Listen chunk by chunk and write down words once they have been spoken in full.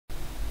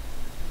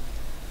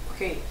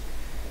Okay,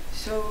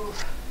 so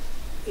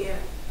yeah,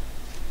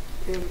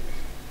 um,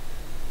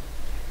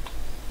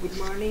 good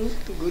morning,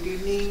 good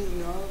evening,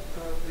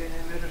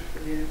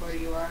 wherever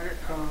you are.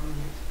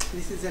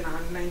 This is an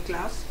online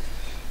class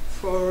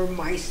for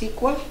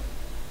MySQL.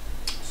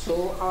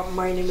 So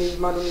my name is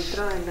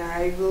Madhumitra and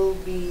I will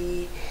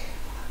be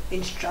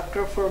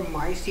instructor for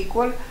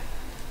MySQL.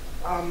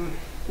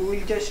 We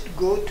will just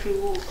go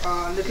through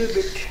a little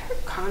bit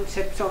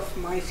concepts of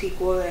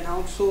MySQL, and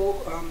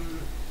also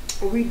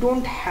we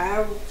don't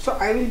have, so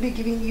I will be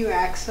giving you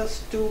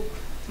access to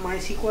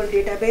MySQL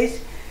database,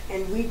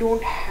 and we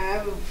don't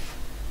have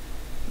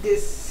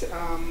this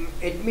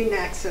admin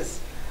access,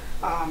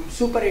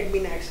 super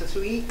admin access.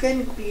 We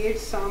can create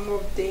some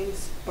of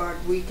things,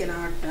 but we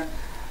cannot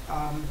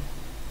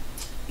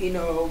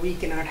we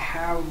cannot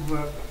have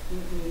a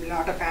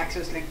lot of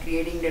access like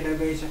creating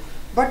database.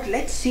 But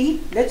let's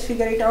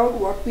figure it out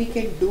what we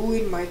can do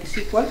in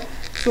MySQL.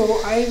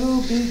 So I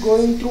will be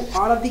going through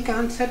all of the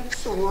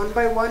concepts one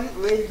by one.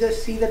 We'll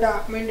just see the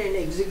document and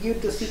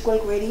execute the SQL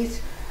queries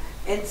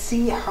and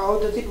see how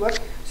does it work.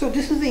 So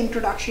this is the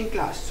introduction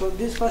class. So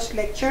this first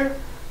lecture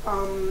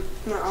of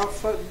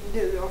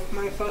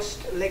my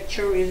first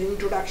lecture is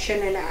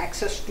introduction and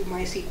access to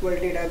MySQL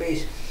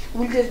database.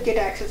 We'll just get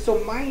access.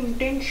 So my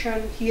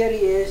intention here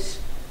is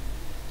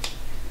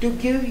to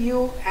give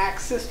you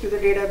access to the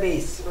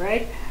database,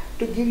 right?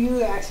 To give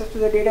you access to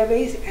the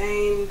database,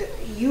 and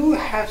you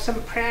have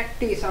some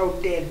practice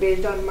out there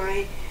based on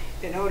my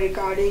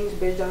recordings,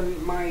 based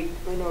on my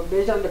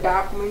based on the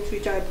documents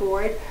which I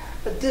provide.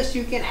 But this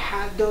you can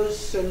have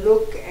those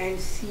look and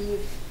see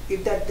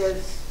if that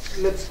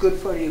looks good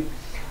for you.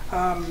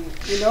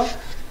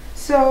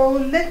 So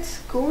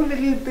let's go a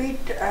little bit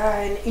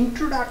an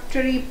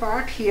introductory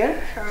part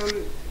here.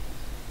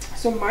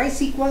 So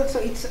MySQL, so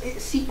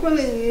SQL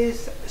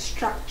is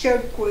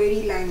structured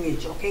query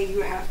language. Okay,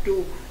 you have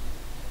to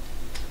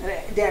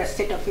there are a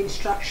set of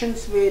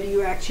instructions where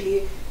you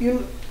actually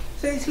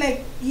so it's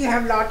like you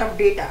have lot of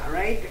data,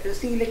 right?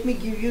 See, let me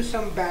give you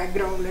some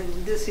background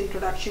in this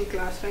introduction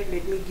class, right?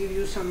 Let me give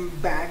you some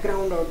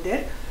background out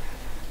there,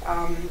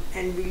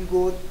 and we'll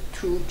go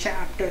through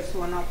chapters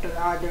one after the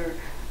other.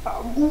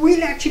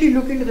 We'll actually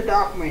look into the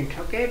document,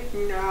 okay?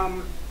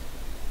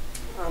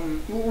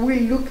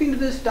 We'll look into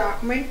this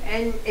document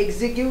and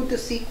execute the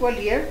SQL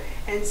here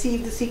and see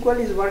if the SQL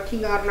is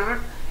working or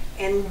not,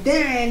 and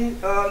then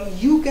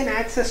you can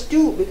access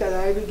too, because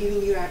I will be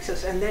giving you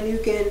access, and then you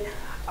can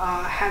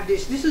have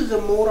this is a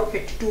more of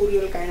a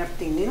tutorial kind of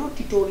thing,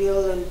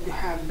 tutorial, and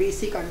have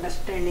basic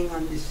understanding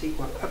on this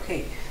SQL.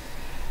 Okay,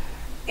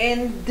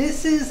 and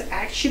this is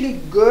actually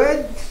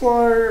good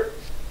for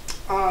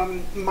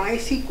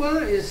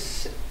MySQL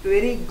is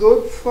very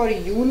good for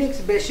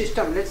Unix based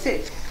system. Let's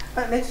say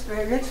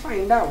let's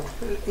find out.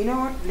 You know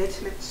what?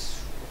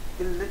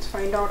 Let's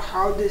find out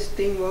how this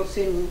thing works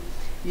in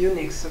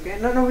Unix. Okay.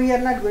 No, we are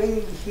not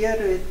going here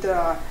with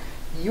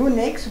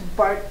Unix,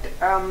 but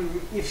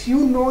if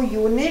you know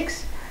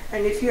Unix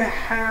and if you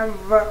have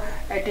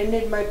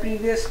attended my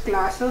previous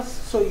classes,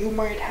 so you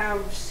might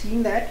have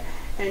seen that.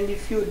 And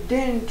if you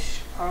didn't,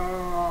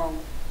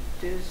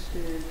 this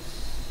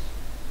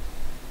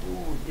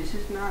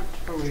is not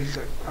very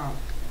good.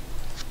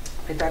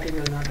 I thought it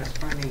was not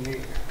responding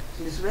here.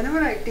 This, whenever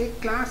I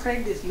take class,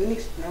 right, this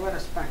Unix never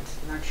responds.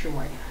 Not sure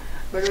why.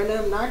 But when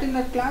I'm not in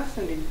that class,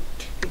 and it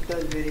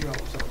does very well.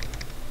 So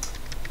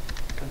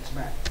that's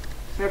bad.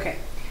 Okay.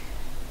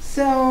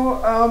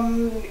 So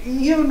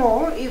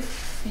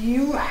if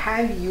you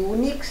have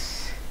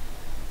Unix,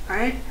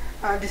 right?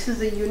 This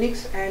is a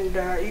Unix, and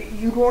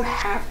you don't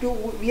have to.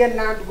 We are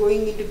not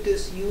going into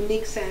this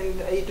Unix and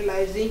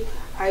utilizing.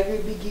 I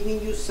will be giving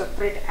you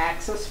separate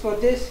access for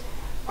this.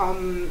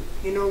 We'll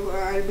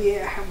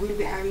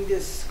be having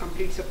this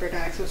complete separate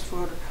access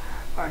for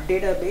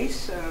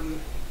database.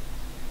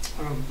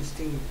 This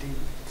thing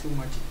too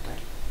much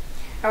time.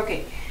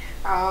 Okay.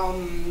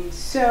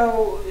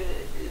 So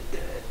the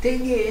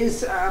thing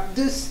is,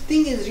 this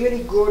thing is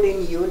really good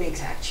in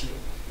Unix actually.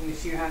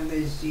 If you have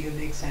this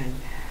Unix, and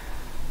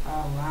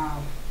oh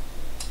wow,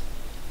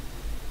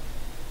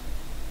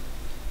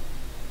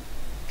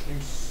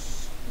 it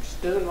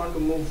doesn't want to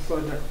move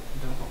further.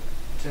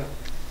 So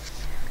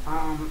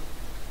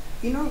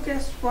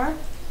guess what?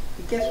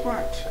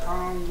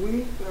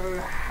 We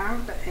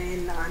have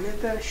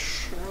another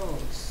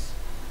shows.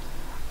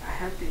 I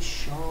have this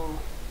show.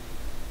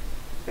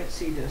 Let's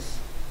see this.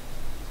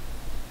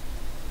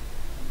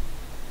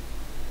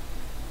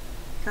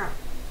 I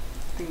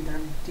think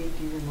that didn't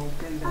even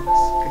open that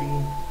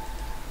screen.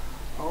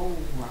 Oh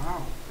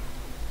wow.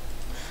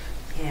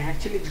 Yeah,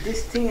 actually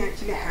this thing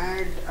actually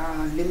had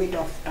a limit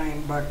of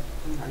time, but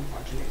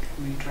unfortunately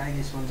we'll try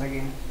this once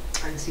again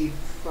and see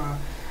if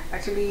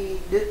actually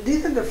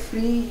these are the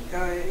free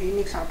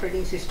Unix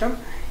operating system,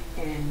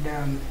 and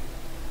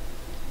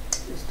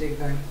let's take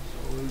that.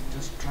 So we'll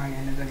just try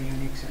another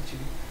Unix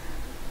actually.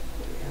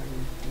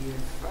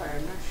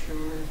 I'm not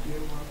sure if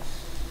it works.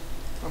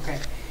 Okay,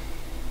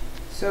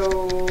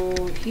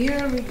 so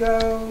here we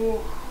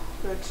go.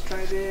 Let's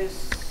try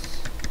this.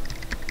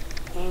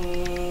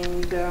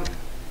 And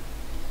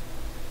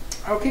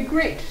okay,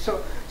 great.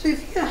 So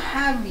if you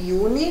have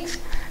Unix,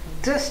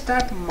 just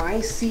start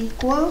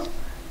MySQL,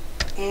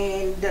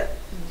 and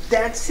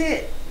that's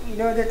it.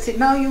 That's it.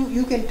 Now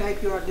you can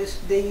type your this.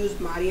 They use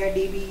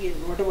MariaDB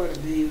and whatever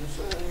they use.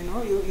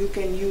 You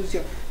can use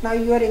your. Now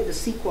you are in the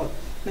SQL.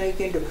 Now you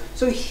can do.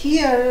 So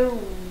here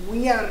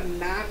we are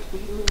not.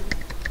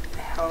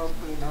 Help.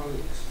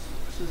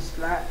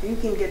 You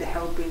can get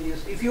help in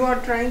this. If you are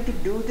trying to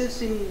do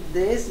this in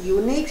this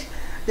Unix,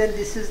 then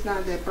this is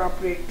not the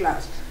appropriate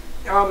class.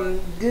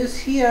 This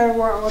here,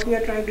 what we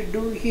are trying to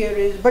do here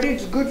is, but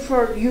it's good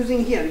for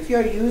using here. If you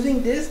are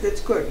using this, that's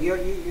good. You're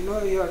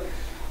we're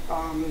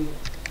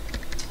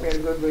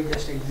good. We'll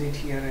just exit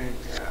here, and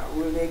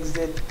we'll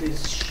exit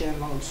this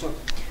shell also.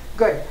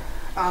 Good.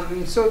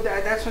 So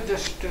that's what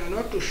just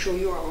to show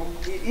you.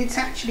 It's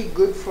actually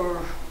good for.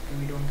 Okay,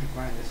 we don't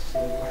require this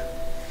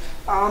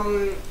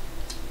anymore.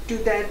 To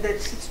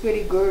that's it's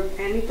very good,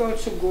 and it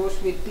also goes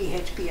with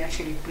PHP,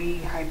 actually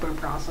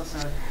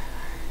pre-hyperprocessor.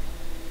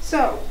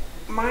 So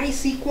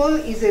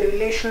MySQL is a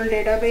relational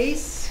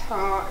database,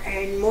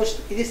 and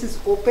this is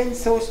open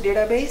source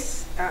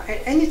database,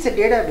 and it's a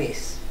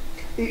database.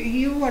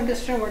 You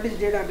understand what is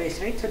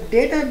database, right? So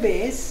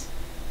database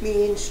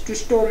means to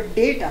store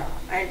data,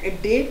 and a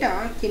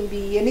data can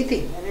be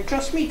anything, and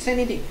trust me, it's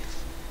anything.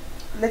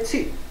 Let's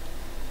see.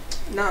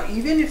 Now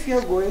even if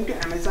you're going to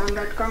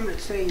Amazon.com,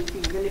 let's say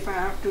even if I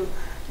have to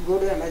go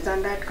to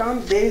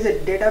Amazon.com, there is a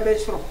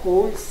database for a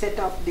whole set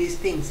of these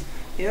things.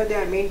 They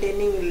are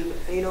maintaining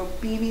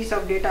PBs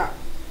of data,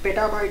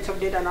 petabytes of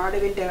data, not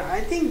even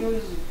I think it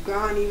was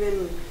gone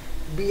even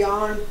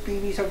beyond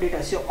PBs of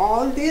data. So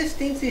all these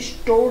things is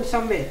stored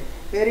somewhere.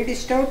 Where it is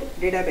stored?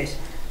 Database.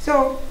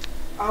 So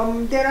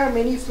there are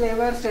many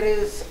flavors. There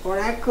is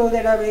Oracle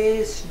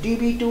database,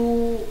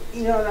 DB2.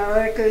 The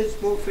Oracle is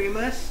more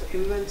famous.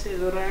 Everyone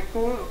says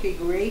Oracle. Okay,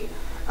 great.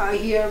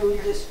 Here we'll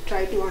just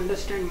try to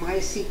understand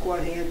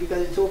MySQL here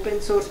because it's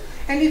open source.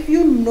 And if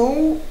you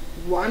know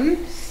one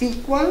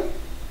SQL,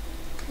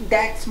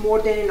 that's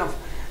more than enough.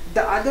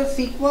 The other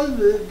SQL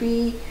will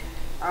be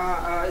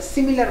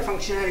similar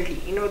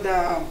functionality.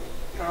 The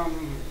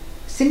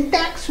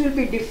syntax will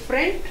be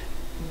different,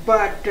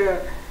 but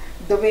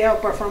the way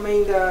of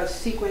performing the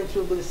sequence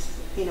will be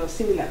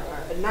similar,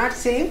 not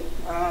same,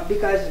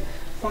 because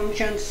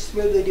functions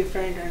will be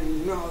different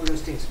and all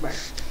those things. But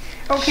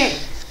okay,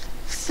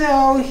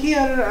 so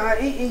here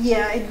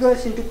it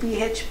goes into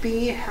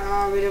PHP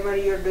wherever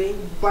you're doing,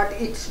 but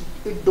it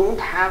don't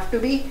have to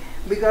be,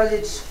 because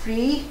it's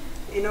free.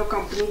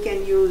 Company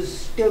can use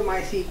still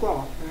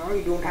MySQL.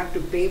 You don't have to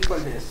pay for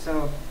this.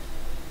 So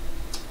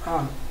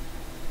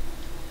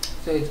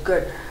it's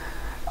good.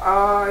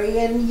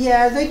 And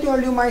yeah, as I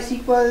told you,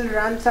 MySQL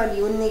runs on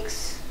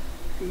Unix.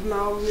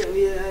 Now,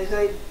 as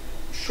I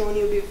shown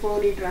you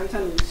before, it runs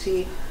on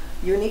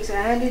Unix,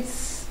 and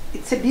it's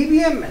a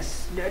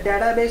DBMS,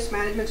 database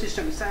management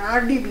system. It's an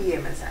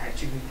RDBMS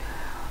actually,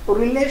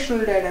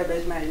 relational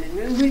database management.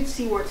 We'll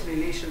see what's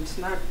relations.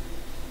 Not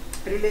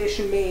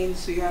relation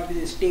means you have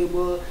this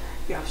table,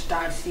 you have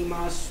star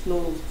schema,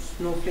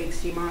 snowflake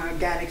schema,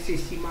 galaxy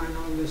schema, and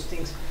all those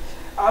things.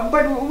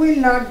 But we will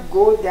not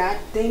go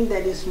that thing.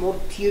 That is more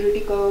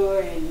theoretical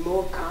and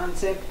more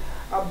concept,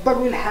 but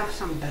we'll have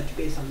some touch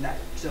base on that.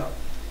 So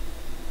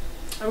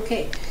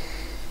okay,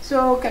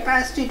 so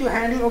capacity to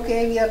handle,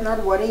 okay, we are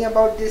not worrying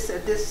about this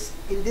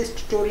in this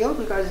tutorial,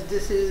 because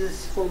this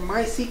is for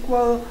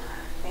MySQL,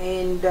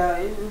 and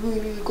we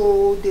will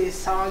go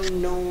this all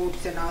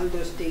nodes and all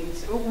those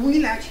things.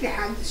 We'll actually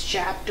have these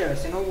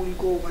chapters, we'll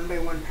go one by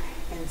one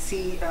and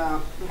see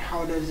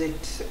how does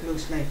it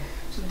looks like.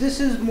 So this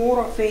is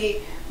more of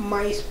a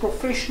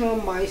professional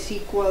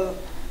MySQL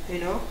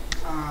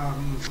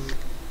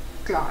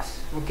class.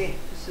 Okay,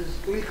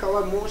 we'll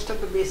cover most of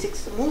the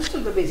basics.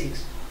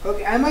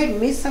 Okay, I might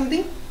miss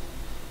something.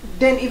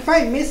 Then if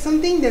I miss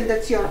something, then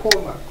that's your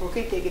homework.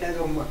 Okay, take it as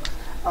homework.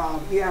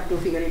 You have to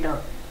figure it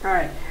out. All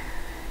right.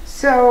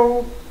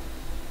 So,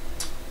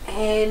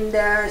 and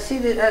see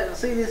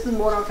this is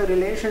more of a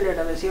relational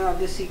database. You have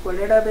this SQL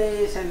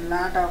database and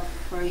lot of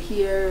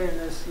here, and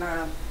there's a lot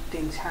of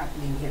things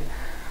happening here.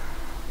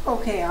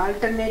 Okay,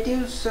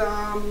 alternatives.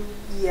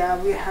 Yeah,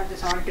 we have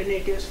this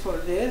alternatives for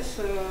this.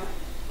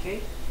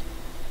 Okay.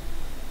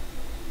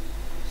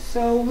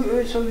 So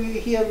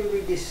here we will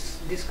be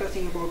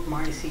discussing about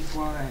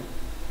MySQL, and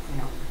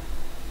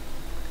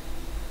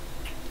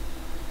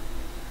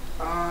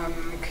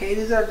okay,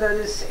 these are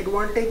the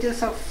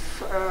advantages of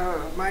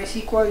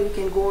MySQL. You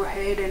can go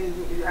ahead, and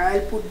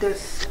I'll put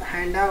this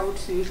handout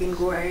so you can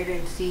go ahead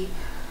and see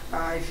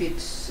if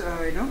it's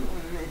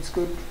it's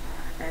good.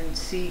 And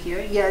see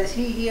here, yeah,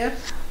 see here,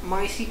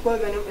 MySQL.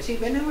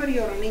 Whenever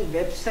you're running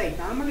website,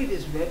 normally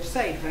this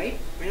website, right?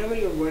 Whenever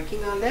you're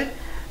working on that,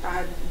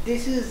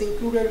 this is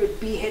included with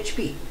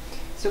PHP.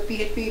 So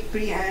PHP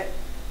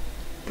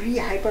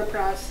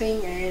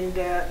pre-hyperprocessing, and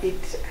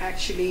it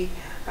actually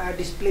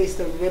displays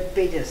the web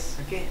pages.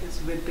 Okay,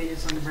 it's web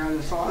pages on the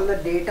browser. So all the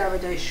data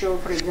which I show,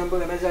 for example,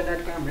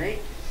 Amazon.com,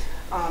 right?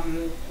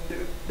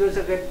 There's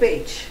a web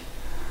page.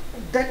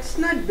 That's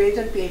not based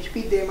on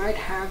PHP. They might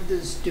have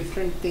this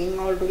different thing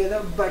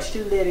altogether, but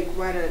still they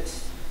require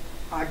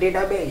a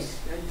database.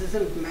 It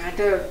doesn't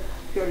matter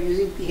if you're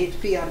using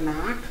PHP or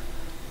not,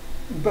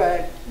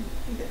 but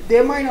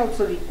they might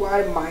also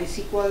require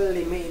MySQL.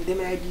 They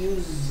might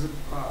use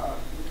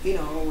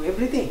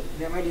everything.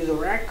 They might use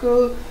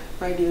Oracle,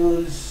 might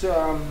use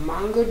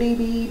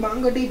MongoDB.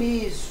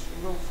 MongoDB is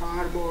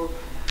far more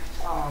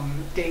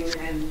thing,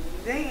 and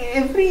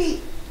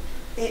every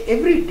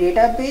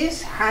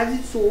database has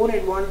its own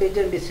advantages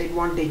and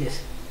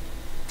disadvantages.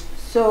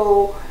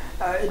 So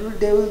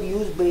they will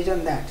use based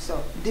on that.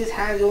 So this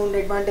has own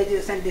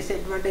advantages and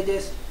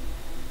disadvantages.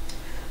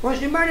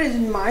 Most important is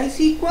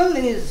MySQL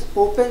is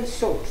open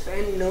source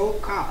and no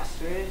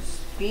cost. It's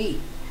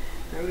free.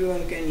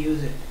 Everyone can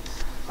use it.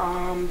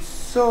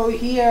 So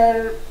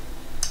here,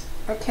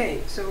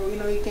 okay, so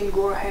you can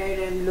go ahead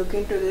and look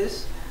into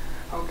this.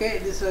 Okay,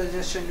 this is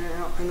just an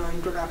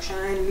introduction,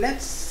 and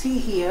let's see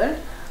here.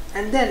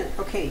 And then,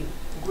 okay,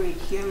 great,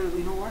 here,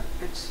 what,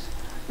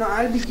 now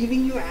I'll be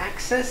giving you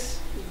access.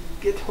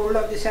 Get hold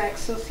of this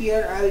access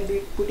here. I'll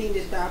be putting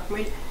this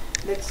document.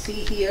 Let's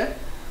see here.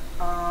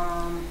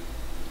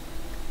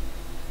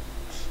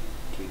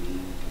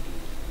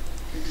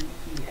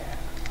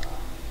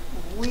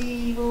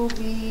 We will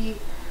be,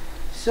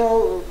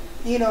 so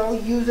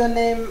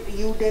username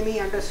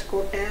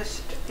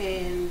udemy_test,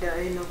 and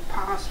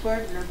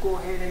password. Now go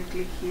ahead and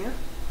click here.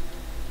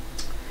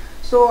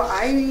 So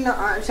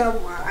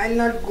I'll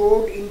not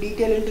go in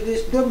detail into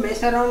this. Don't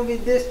mess around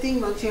with this thing.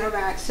 Once you have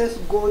access,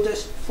 go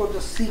just for the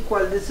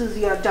SQL. This is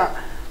your job.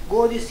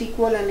 Go to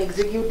SQL and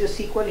execute the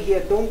SQL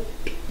here. Don't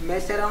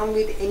mess around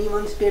with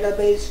anyone's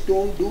database.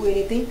 Don't do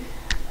anything,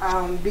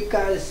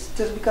 because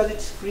just because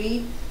it's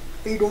free,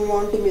 you don't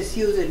want to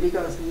misuse it,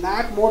 because a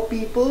lot more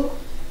people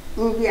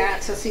will be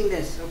accessing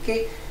this.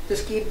 Okay,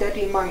 just keep that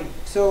in mind.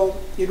 So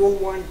you don't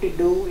want to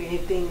do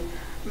anything,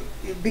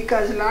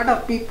 because a lot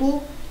of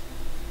people,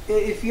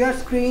 if you are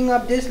screwing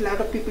up this, a lot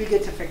of people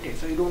gets affected.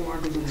 So you don't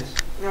want to do this.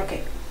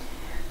 Okay,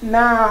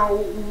 now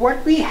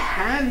what we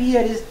have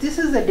here is, this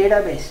is a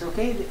database.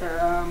 Okay,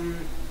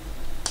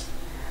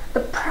 the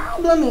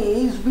problem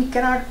is we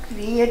cannot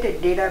create a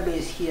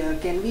database here.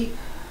 Can we?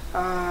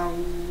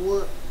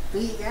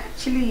 We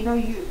actually,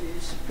 you're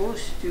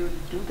supposed to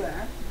do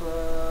that,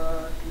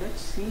 but let's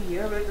see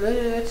here.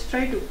 Let's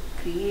try to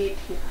create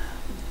here.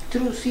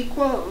 Through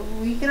SQL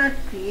we cannot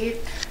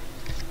create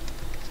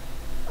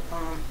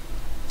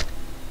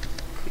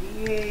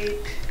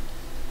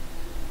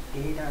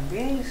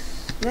database.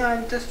 No,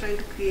 I'm just trying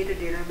to create a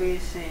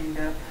database and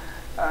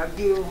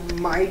give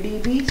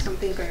MyDB,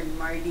 something kind of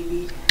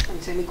MyDB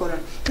and semicolon.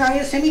 Now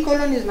a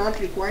semicolon is not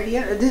required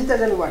here. This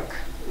doesn't work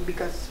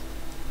because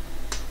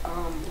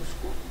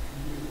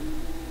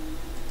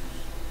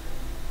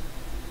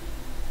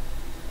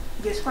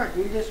guess what,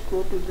 we'll just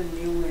go to the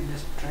new and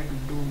just try to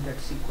do that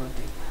SQL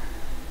thing.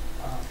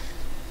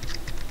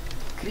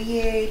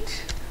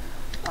 Create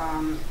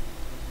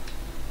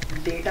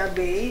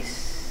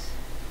database,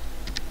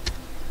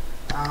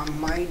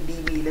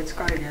 MyDB. Let's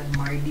call it as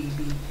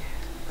MyDB.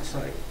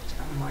 Sorry,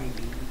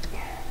 MyDB.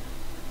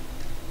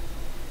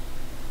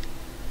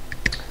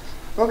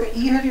 Okay,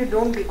 here you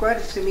don't require a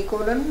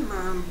semicolon,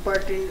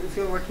 but if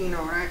you're working in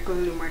Oracle,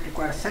 you might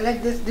require.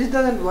 Select this. This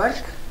doesn't work.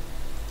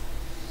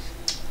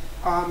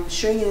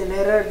 Showing an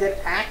error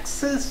that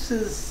access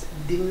is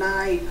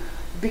denied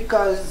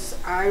because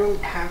I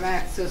don't have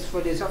access for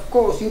this. Of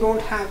course, you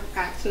don't have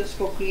access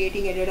for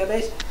creating a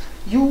database.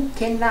 You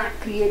cannot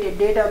create a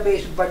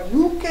database, but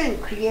you can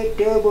create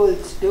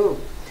tables too.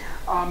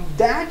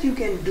 That you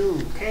can do.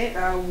 Okay,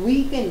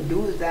 we can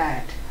do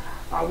that.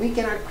 We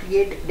cannot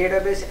create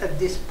database at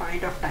this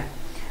point of time.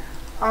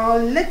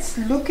 Let's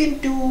look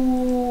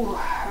into.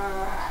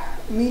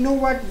 We know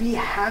what, we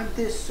have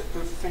this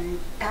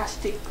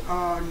fantastic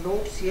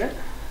notes here.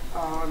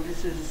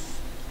 This is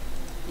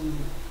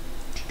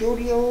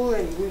tutorial,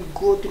 and we'll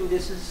go through.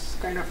 This is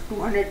kind of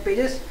 200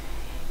 pages,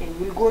 and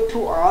we'll go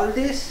through all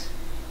this.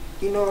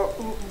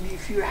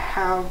 If you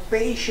have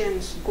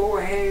patience, go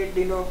ahead.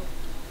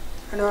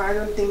 I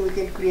don't think we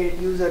can create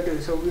user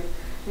too, so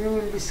we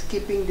will be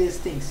skipping these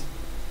things,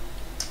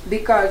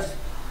 because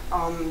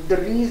the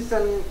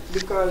reason,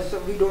 because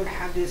we don't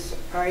have this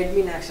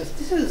admin access.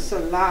 This is a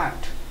lot.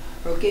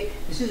 Okay,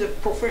 this is a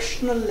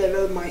professional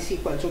level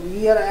MySQL, so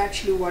we are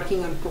actually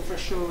working on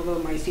professional level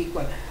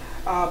MySQL,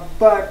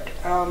 but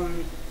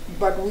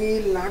we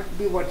will not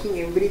be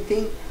working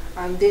everything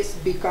on this,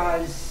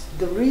 because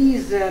the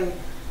reason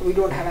we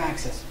don't have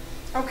access.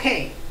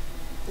 Okay,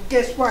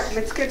 guess what,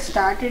 let's get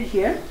started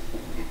here.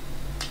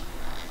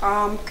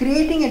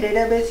 Creating a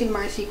database in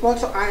MySQL,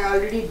 so I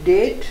already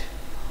did,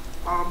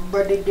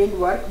 but it didn't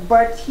work.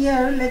 But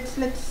here, let's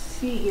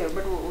see here.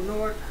 But you know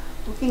what,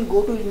 we can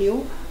go to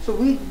new. So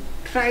we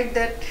tried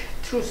that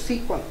through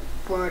SQL,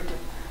 but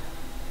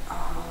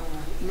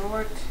you know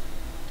what,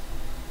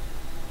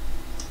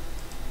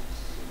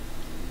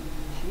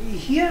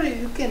 here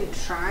you can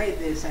try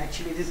this.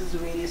 Actually, this is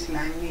various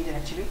language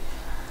actually.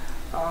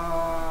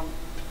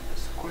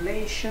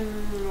 collation.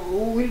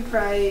 We'll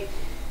try,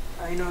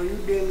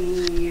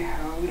 Udemy.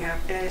 We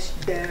have test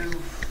dev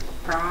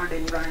prod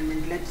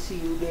environment. Let's see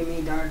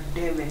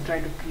udemy.dev and try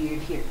to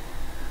create here.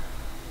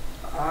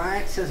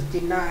 Access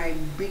denied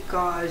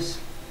because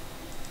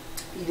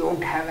you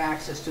don't have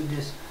access to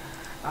this.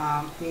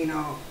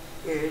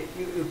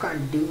 You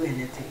can't do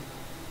anything.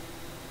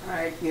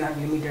 Alright, you have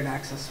limited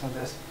access for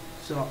this,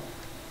 so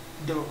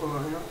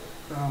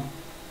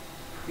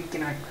we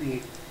cannot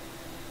create.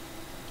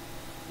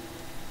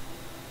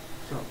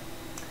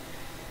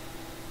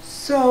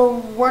 So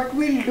what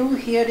we'll do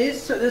here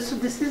is, this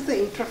is the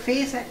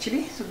interface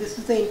actually. So this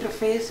is the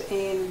interface,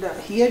 and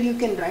here you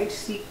can write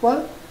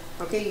SQL.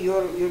 Okay,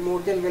 you're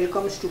more than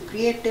welcome to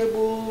create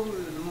table,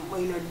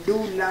 do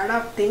lot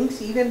of things.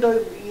 Even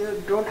though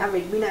you don't have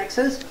admin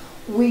access,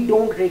 we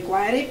don't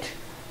require it,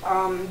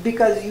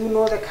 because you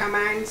know the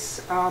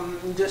commands.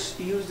 Just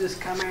use these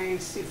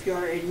commands. If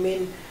you're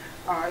admin,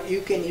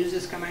 you can use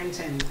these commands,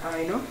 and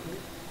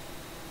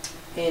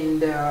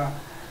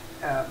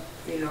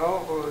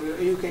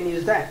you can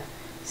use that.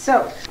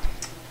 So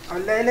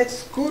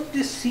let's go to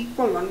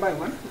SQL one by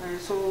one.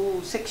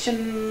 So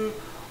section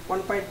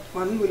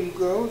 1.1 will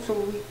go. So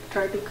we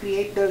try to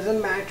create,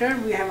 doesn't matter,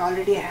 we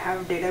already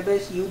have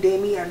database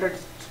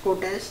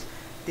udemy_test.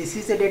 This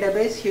is the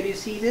database. Here you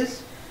see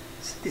this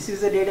is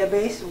the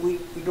database. We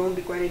don't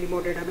require any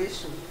more database,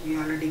 so we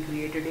already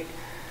created it.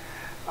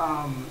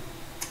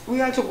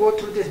 We also go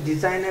through this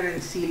designer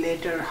and see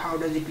later how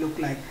does it look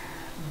like,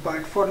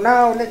 but for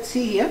now let's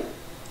see here.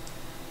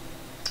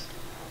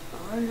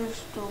 I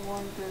just don't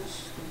want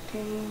this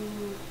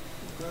contain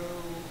go.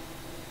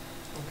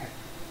 Okay,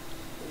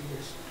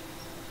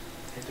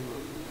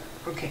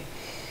 okay,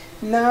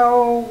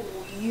 now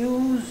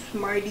use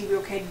MyDB.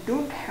 Okay,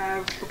 don't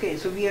have. Okay,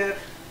 so we are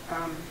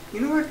you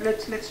know what,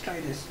 let's try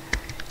this.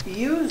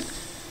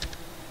 Use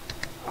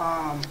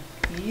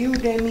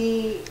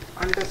udemy_test.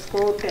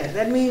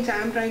 That means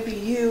I'm trying to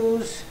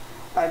use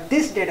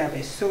this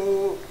database,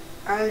 so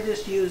I'll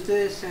just use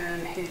this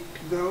and hit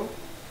go.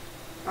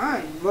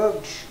 It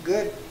worked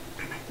good.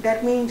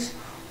 That means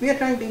we are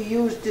trying to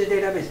use this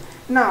database.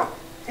 Now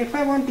if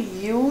I want to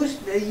use,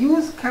 the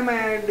use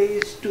command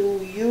is to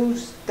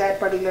use that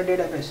particular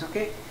database.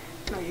 Okay,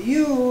 now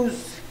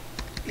use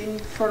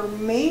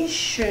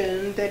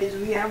information, that is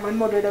we have one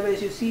more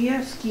database. You see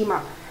here,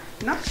 schema.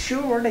 Not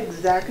sure what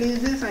exactly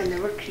is this, I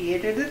never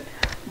created it,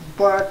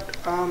 but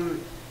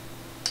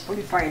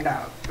we'll find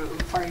out. We'll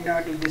find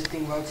out if this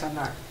thing works or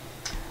not.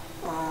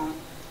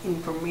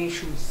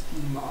 Information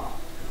schema,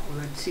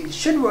 let's see, it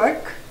should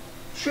work,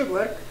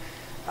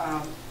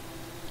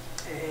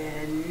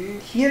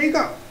 and here you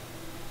go.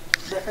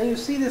 You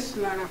see this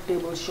line of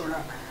tables showed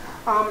up.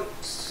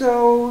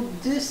 So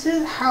this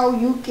is how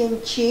you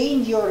can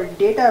change your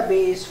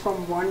database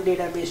from one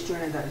database to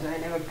another. So I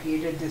never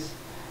created this.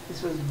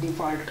 This was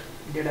default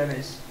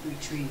database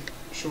which we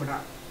showed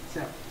up.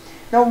 So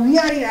now we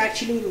are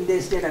actually in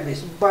this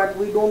database, but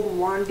we don't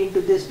want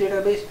into this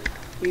database.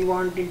 We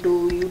want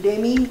into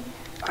udemy_test,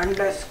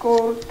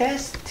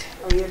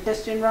 or your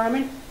test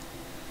environment,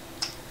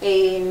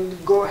 and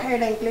go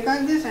ahead and click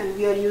on this, and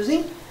we are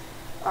using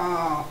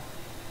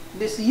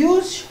this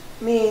use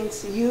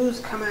means use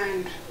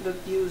command. That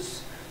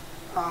use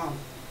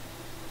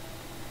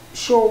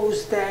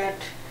shows that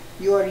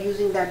you are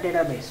using that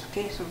database.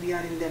 Okay, so we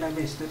are in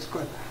database. That's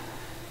good.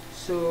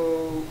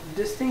 So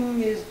this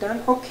thing is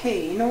done.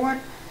 Okay, you know what,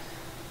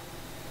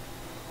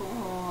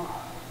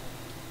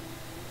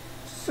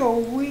 so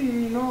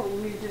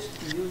we'll just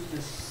use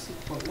this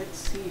SQL. Let's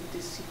see if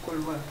this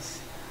SQL works.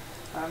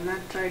 I've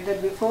not tried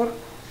that before.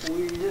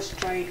 We'll just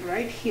try it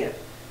right here.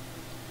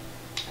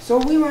 So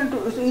we want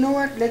to, so you know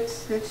what,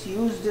 let's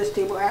use this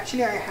table.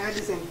 Actually I had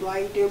this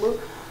employee table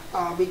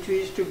which we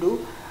used to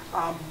do,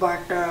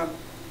 but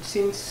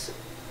since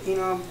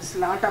this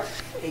lot of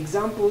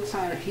examples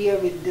are here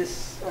with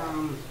this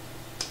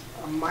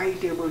my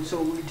table,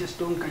 so we just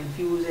don't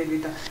confuse it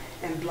with the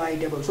employee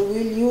table. So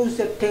we'll use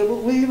the table.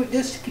 We'll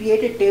just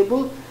create a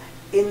table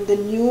in the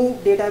new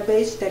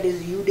database, that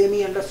is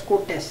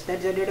udemy_test.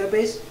 That's a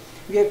database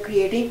we are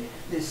creating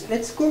this.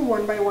 Let's go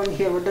one by one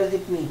here. What does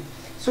it mean?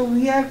 So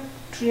we are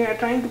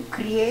trying to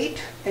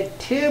create a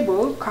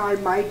table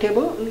called my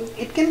table.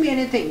 It can be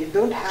anything. It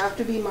don't have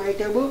to be my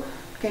table.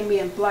 It can be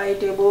employee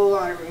table,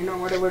 or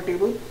whatever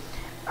table.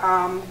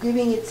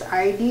 Giving its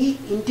ID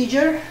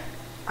integer,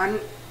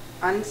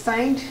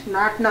 unsigned,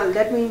 not null.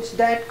 That means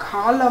that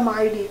column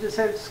ID, this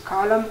is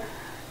column,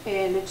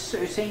 and it's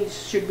saying it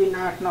should be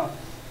not null.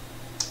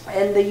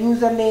 And the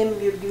username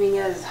you're giving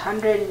as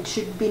 100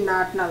 should be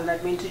not null.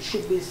 That means it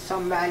should be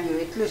some value,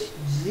 at least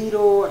 0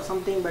 or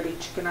something, but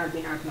it cannot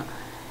be not null.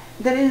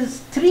 There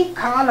is 3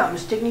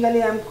 columns.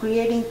 Technically I'm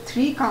creating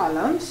 3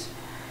 columns,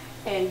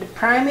 and the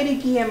primary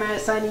key I'm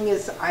assigning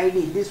is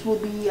ID. This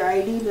would be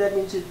ID. That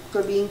means it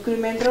could be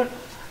incremental.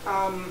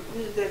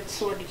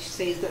 That's what it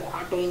says, the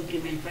auto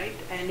increment, right?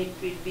 And it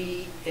will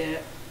be a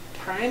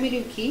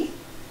primary key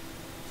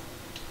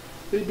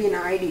will be an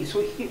ID.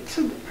 So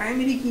so the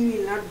primary key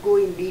will not go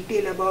in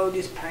detail about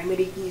these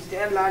primary keys.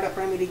 There are a lot of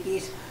primary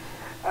keys.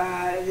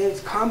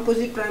 There's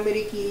composite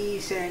primary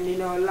keys, and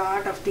a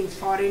lot of things,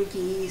 foreign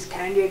keys,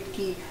 candidate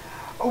key.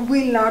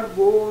 We'll not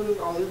go on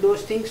all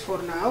those things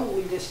for now.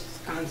 We'll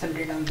just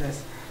concentrate on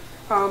this.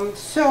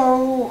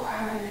 So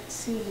let's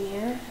see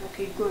here.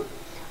 Okay, good.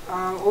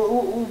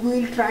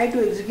 We'll try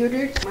to execute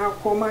it. Now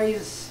comma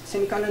is,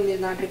 semicolon is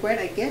not required,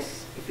 I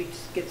guess. If it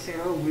gets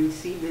error, we'll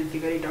see, we'll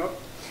figure it out.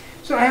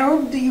 So I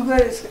hope that you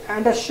guys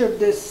understood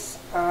this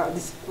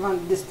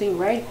this thing,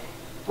 right?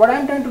 What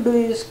I'm trying to do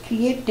is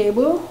create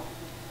table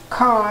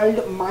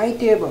called my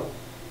table.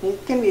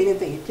 It can be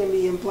anything. It can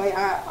be employee.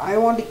 I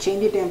want to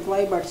change it to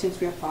employee, but since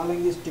we are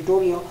following this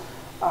tutorial,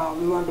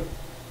 we want to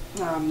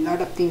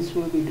lot of things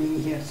we'll be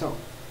doing here. So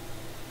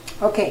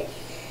okay,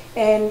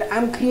 and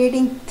I'm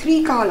creating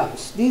 3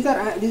 columns. These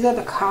are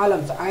the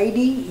columns: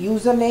 ID,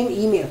 username,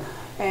 email.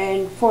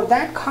 And for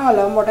that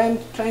column, what I'm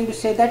trying to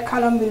say, that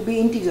column will be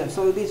integer.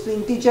 So this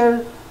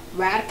integer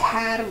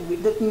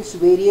varchar, that means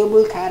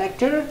variable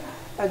character.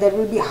 That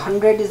will be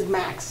 100 is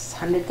max.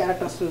 100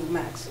 characters is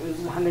max.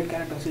 100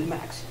 characters is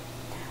max.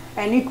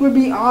 And it will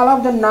be all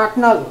of the not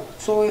null.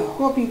 So I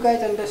hope you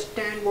guys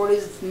understand what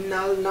is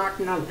null, not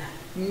null.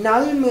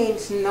 Null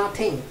means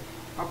nothing.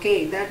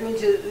 Okay, that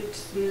means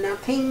it's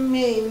nothing,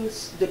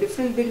 means the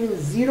difference between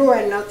 0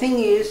 and nothing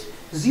is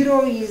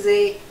 0 is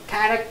a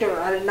character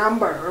or a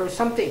number or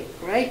something,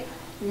 right?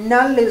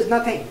 Null is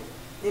nothing,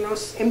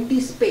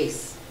 empty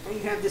space. You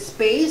have the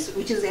space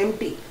which is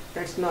empty,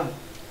 that's null.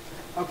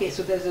 Okay,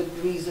 so there's a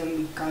reason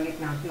we call it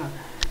not null.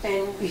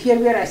 And here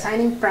we are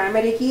assigning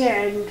primary key,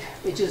 and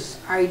which is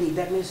ID.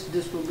 That means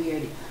this will be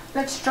ID.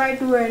 Let's try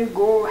to and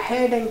go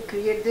ahead and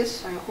create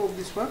this. I hope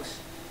this works.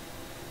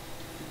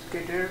 Let's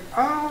get here.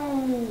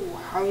 Oh,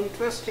 how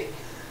interesting.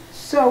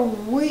 So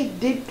we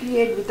did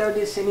create without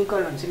a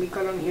semicolon.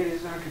 Semicolon here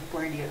is not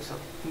required here. So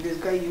this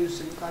guy used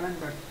semicolon,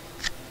 but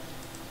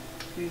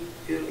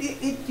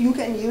you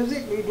can use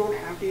it. You don't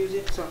have to use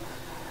it. So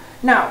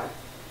now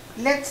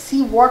let's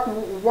see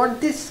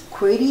what this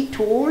query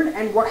told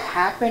and what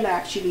happened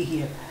actually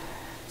here.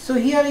 So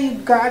here you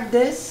got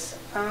this.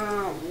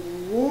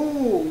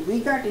 Whoa, we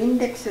got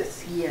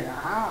indexes here.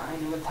 I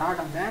never thought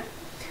of that.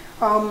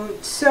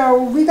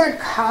 So we got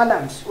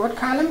columns. What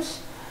columns?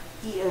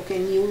 Okay,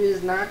 new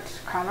is not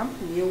column.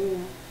 New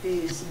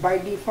is by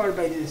default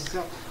by this.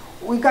 So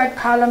we got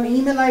column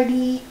email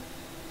ID.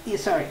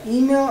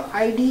 Email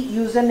ID,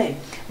 username.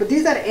 But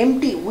these are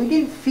empty. We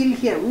didn't fill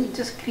here. We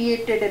just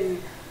created an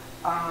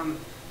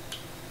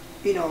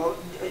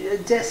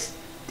just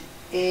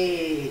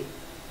a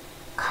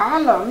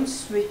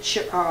columns which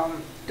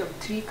the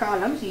 3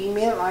 columns: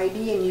 email,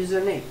 ID, and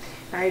username.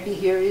 ID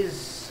here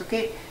is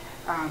okay.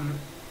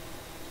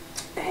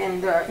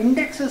 And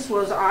indexes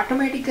was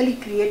automatically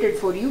created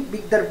for you.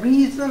 The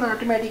reason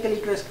automatically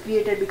it was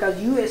created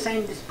because you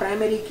assigned this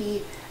primary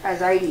key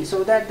as ID,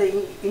 so that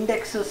the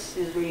indexes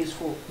is very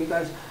useful,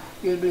 because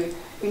you'll be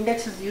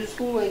index is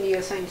useful when you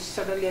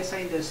suddenly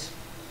assign this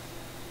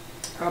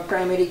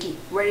primary key.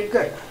 Very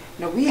good.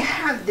 Now we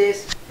have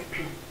this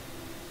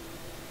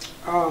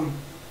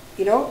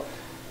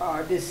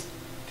this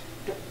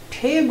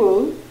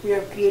table. We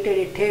have created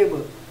a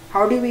table.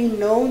 How do we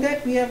know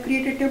that we have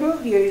created a table?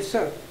 Here you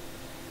sir.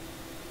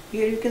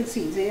 Here you can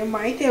see say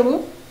my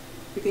table.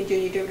 You can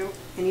change it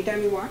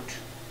anytime you want,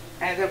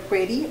 as a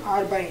query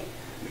or by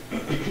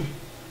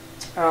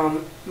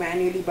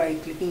manually by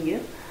clicking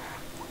here.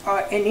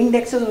 An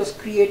indexes was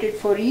created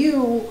for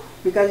you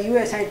because you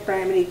assigned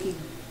primary key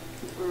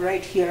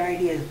right here,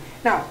 ideas.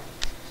 Now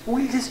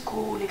we'll just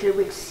go a little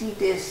bit, see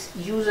this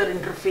user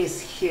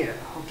interface here.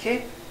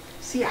 Okay,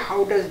 see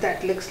how does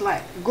that looks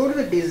like. Go to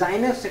the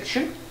designer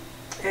section,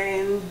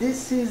 and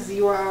this is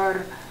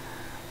your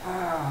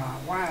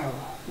wow,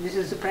 this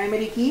is the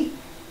primary key,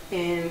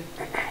 and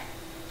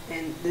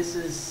this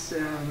is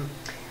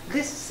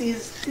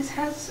this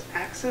has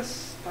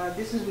access.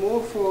 This is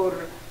more for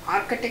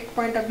architect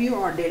point of view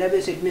or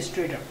database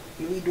administrator.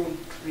 We don't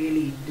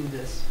really do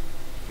this,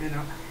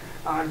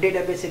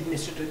 database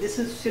administrator. This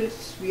is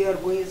since we are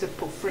going as a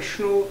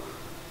professional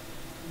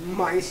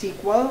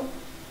MySQL,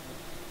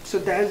 so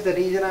that's the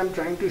reason I'm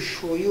trying to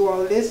show you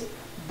all this.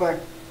 But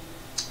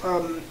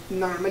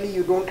normally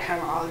you don't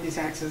have all this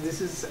access.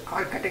 This is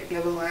architect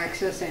level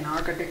access, and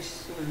architect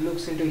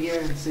looks into here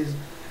and says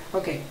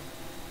okay.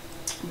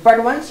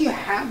 But once you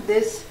have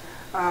this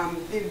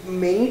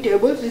many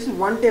tables, this is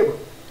one table.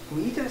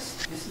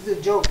 This is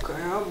a joke,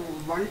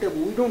 one table.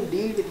 We don't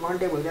deal with one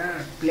table. There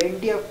are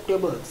plenty of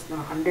tables,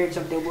 hundreds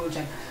of tables,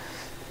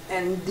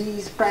 and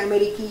these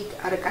primary keys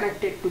are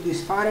connected to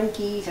these foreign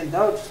keys, and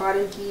those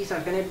foreign keys are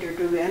connected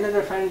to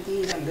another foreign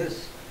keys, and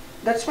this.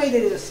 That's why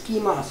there is a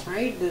schemas,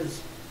 right?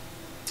 There's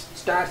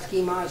star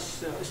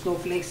schemas,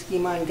 snowflake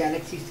schema, and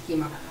galaxy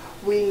schema.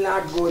 We'll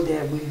not go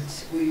there.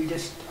 We'll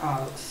just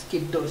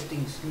skip those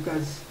things,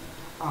 because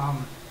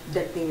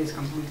that thing is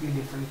completely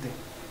different thing.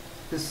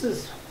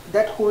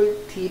 That whole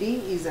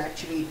theory is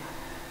actually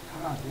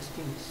this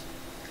thing is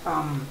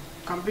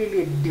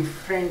completely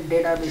different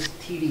database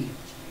theory.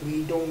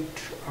 We don't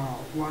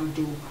want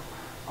to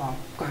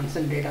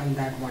concentrate on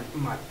that one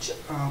much,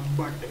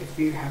 but if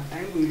we have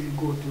time we will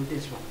go through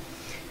this one.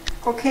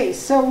 Okay,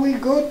 so we'll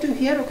go to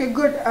here. Okay,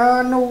 good.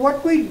 Now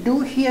what we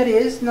do here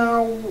is,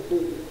 now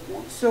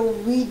so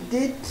we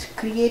did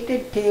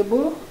created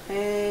table,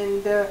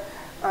 and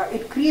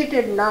it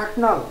created not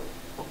null.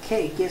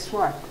 Okay, guess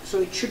what? So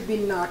it should be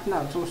not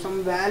null, so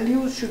some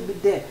values should be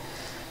there.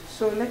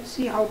 So let's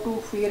see how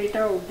to figure it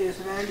out, this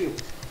value.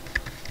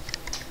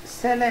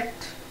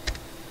 Select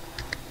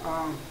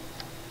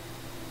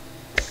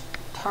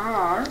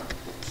star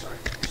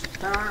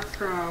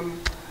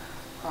from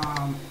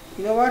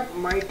you know what,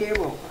 my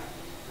table.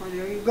 Oh,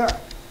 there you go.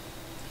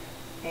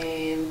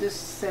 And this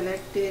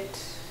selected,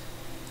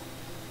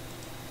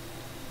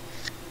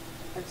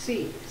 let's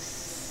see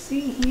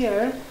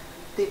here,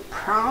 the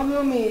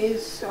problem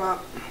is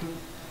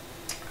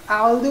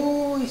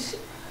although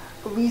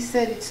we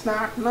said it's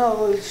not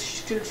null, it's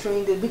still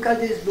showing this because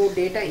there is no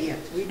data here.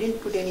 We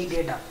didn't put any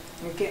data.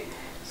 Okay,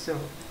 so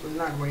we'll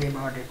not worry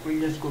about it. We'll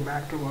just go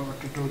back to our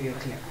tutorial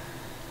here.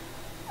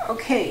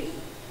 Okay,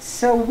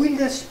 so we'll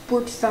just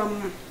put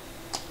some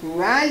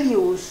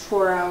values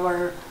for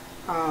our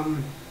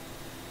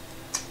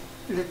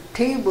the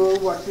table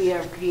what we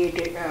have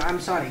created.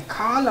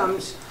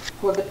 Columns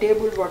for the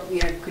table what we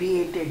have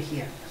created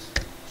here.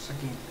 So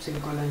again,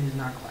 semicolon is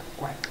not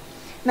quite.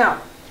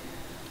 Now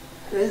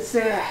let's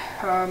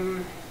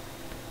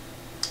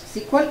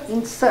SQL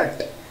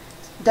insert.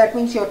 That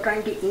means you're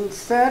trying to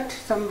insert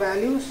some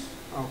values.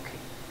 Okay,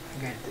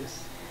 I get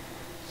this.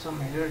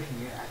 Some error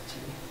here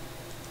actually.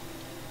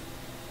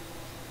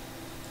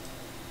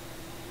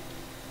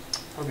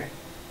 Okay,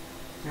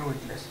 no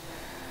witness.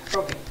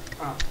 Okay,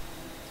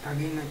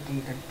 again I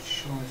think that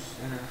shows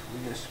error.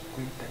 We just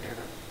quit that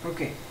error.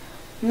 Okay,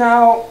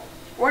 now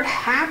what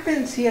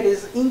happens here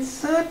is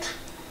insert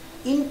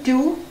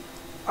into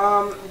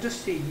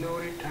just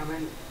ignore it. I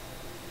mean,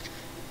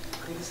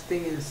 this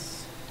thing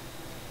is,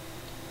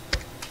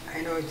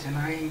 I know it's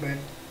annoying, but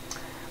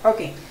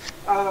okay.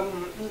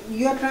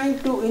 You are trying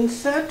to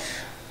insert.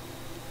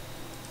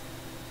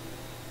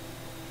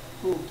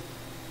 Oh,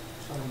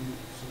 sorry,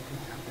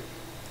 something happened.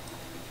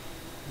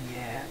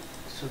 Yeah,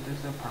 so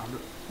there's a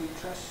problem. We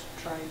just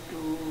try to.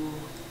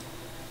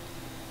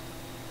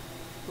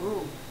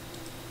 Oh,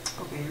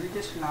 okay. We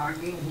just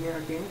log in here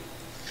again.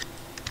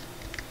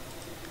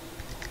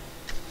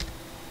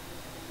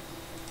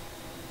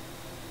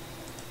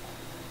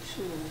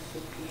 So the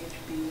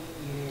PHP,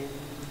 and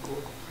go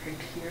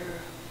right here.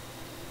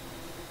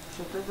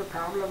 So there's a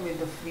problem with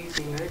the free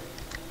thing, right?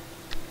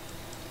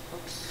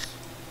 Oops.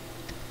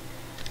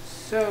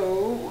 So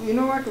you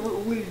know what,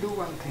 we'll do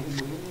one thing.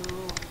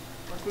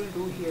 What we'll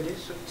do here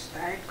is, so it's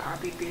that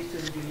copy paste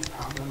is really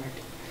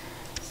problematic.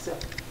 So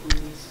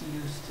we'll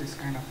use this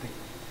kind of thing.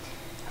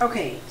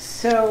 Okay,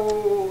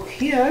 so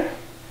here,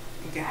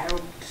 okay, I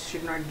hope this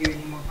should not give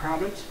any more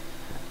problems.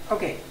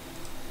 Okay.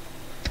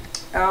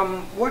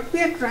 What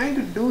we are trying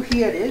to do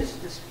here is,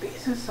 the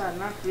spaces are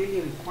not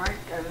really required.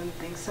 I don't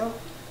think so.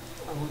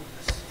 I will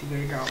just figure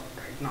it out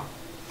right now.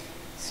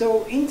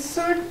 So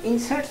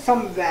insert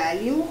some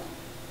value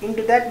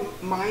into that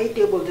my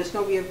table. Just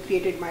now we have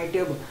created my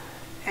table,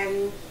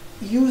 and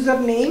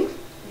username.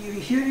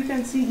 Here you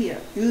can see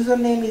here.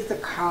 Username is the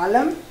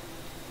column,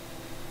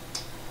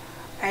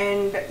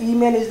 and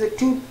email is the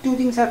two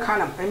things are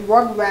column. And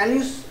what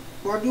values?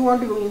 What you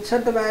want to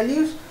insert the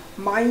values?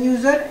 My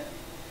user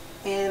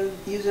and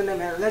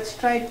username. Let's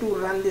try to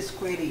run this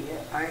query.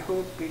 I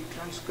hope it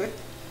runs good.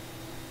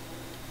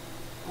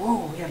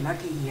 Oh, we are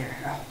lucky here.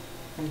 Oh,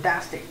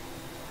 fantastic.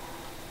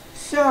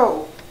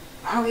 So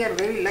we are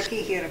very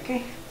lucky here.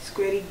 Okay, this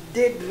query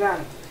did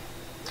run.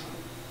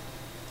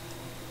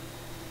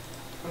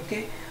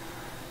 Okay,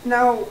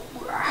 now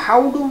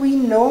how do we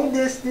know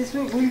this?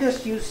 We'll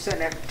just use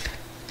select.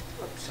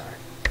 Oops, sorry.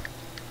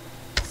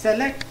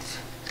 Select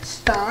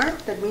star,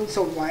 that means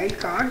a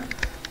wildcard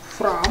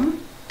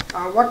from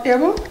what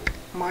table?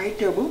 My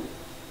table.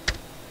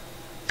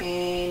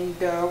 And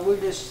we'll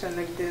just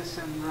select this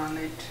and run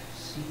it.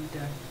 See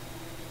that.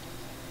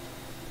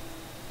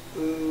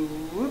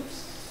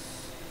 Whoops.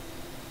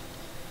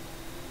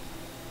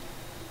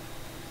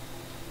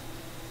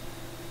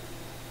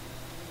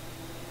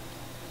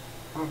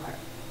 Okay.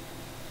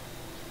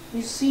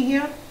 You see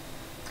here,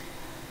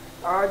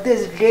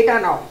 there's data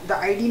now. The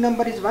ID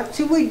number is 1.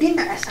 See, we didn't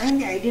assign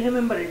the ID.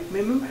 Remember,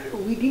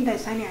 we didn't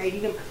assign the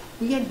ID number.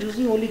 We are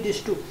using only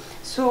this two.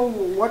 So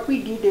what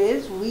we did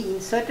is, we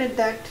inserted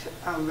that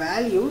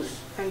values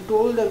and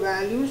told the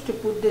values to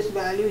put this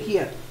value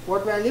here.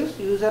 What values?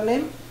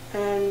 Username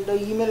and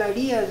the email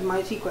ID as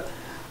MySQL.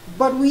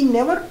 But we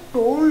never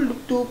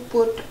told to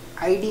put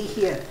ID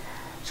here.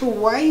 So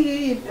why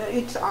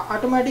it's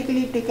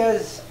automatically take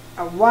as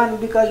 1?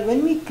 Because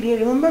when we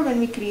remember when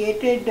we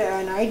created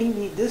an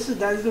ID, that's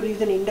the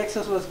reason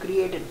indexes was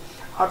created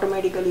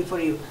automatically for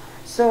you.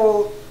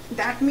 So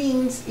that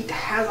means it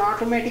has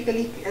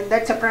automatically, and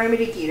that's a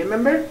primary key.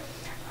 Remember,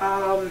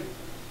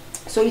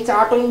 So it's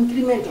auto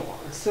incremental.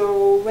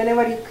 So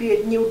whenever you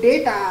create new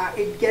data,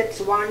 it gets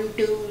 1,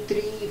 2,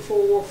 3,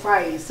 4,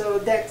 5. So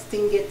that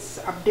thing gets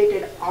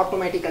updated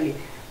automatically.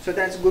 So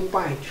that's good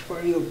point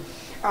for you.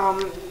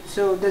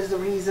 So that's the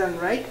reason,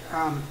 right?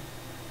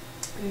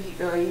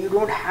 You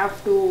don't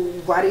have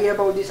to worry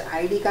about this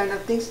ID kind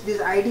of things. This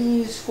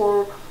ID is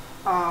for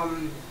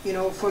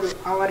for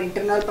our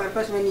internal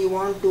purpose. When you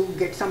want to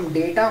get some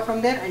data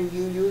from there, and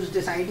you use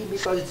this ID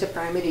because it's a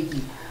primary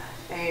key,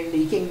 and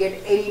you can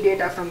get any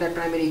data from that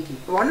primary key.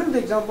 One of the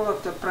example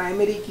of the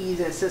primary key is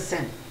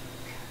SSN.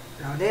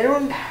 Now they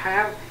don't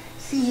have.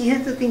 See,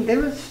 here's the thing. There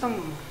was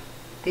some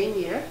thing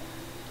here.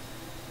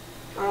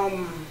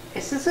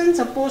 SSN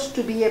supposed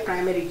to be a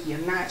primary key, a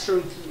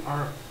natural key,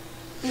 or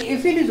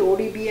if it is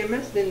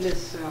ODBMS, then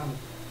this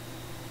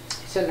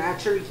it's a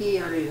natural key,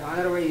 or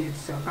otherwise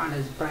it's called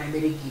as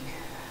primary key.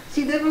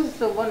 See, there was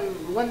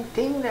one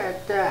thing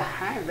that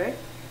had, right?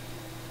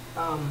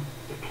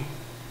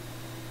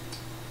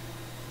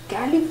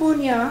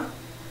 California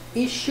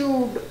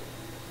issued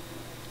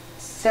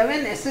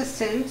 7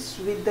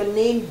 SSNs with the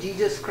name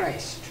Jesus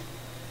Christ.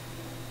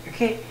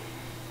 Okay,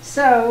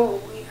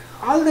 so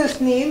all those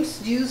names,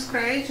 Jesus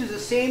Christ is the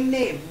same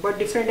name but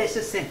different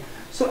SSN.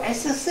 So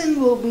SSN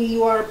will be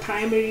your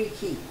primary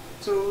key.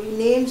 So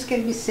names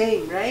can be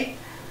same, right?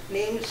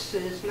 Names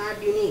is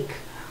not unique,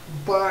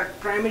 but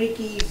primary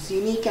key is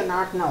unique and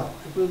not null.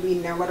 It will be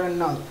never a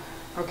null.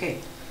 Okay,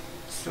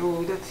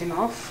 so that's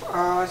enough.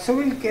 So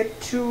we'll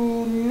get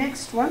to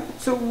next one.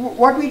 So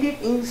what we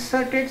did,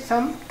 inserted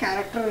some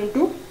character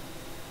into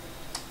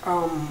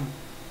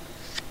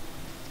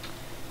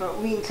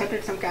we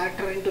inserted some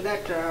character into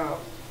that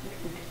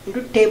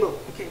into table.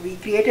 Okay, we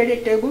created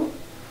a table.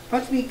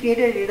 First we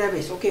created a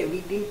database. Okay,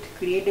 we didn't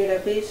create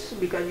database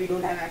because we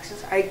don't have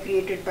access. I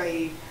created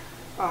by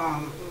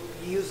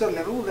user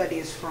level, that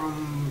is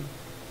from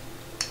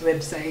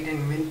website,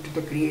 and went to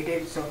the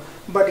created. So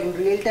but in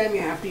real time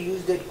you have to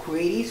use that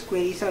queries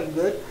are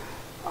good.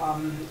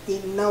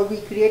 Now we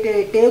created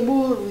a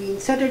table, we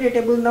inserted a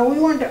table. Now we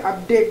want to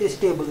update this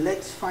table.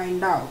 Let's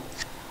find out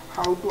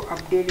how to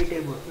update a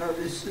table. Now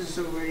this is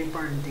a very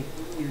important thing.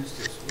 Use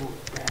this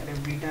notepad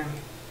every time.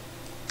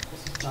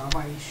 This is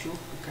Java issue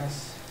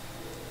because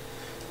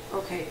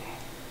okay.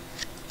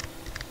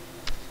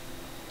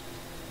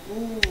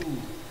 Ooh.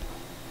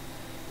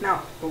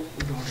 Now we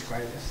don't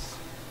require this.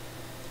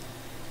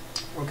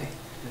 Okay,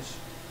 this.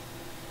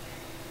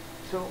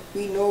 So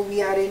we know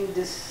we are in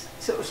this.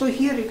 So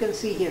here you can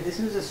see here, this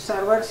is a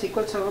server,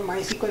 SQL server,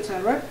 MySQL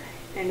server,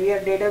 and we are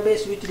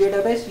database. Which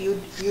database?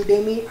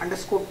 Udemy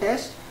 _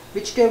 test.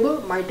 Which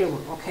table? My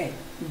table. Okay,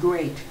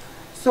 great.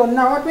 So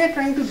now what we are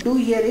trying to do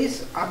here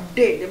is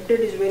update. Update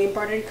is very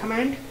important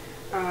command.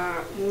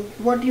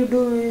 What you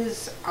do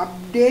is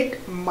update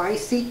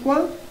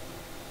MySQL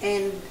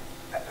and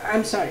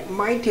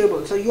my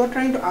table. So you are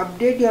trying to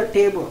update your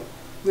table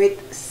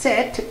with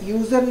set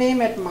username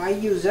at my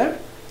user,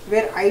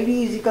 where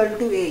ID is equal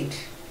to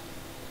 8.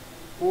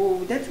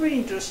 Oh, that's very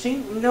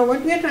interesting. Now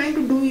what we are trying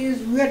to do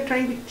is we are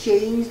trying to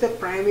change the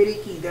primary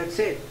key. That's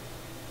it.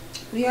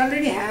 We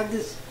already have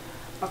this.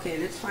 Okay,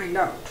 let's find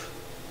out.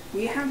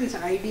 We have this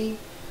ID.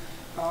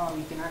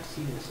 We cannot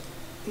see this.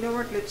 You know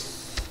what?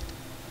 Let's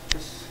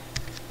just.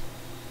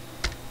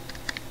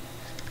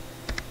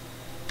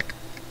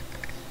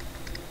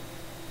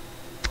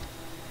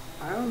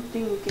 I don't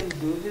think we can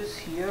do this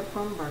here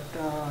from, but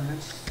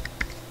let's.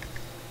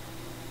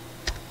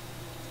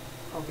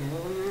 Okay,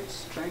 well,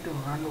 let's try to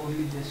run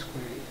only this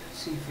query. Let's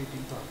see if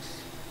it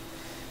works.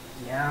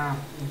 Yeah,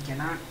 we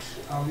cannot.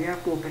 We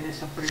have to open a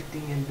separate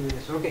thing and do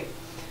this. Okay,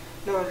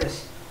 now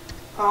this.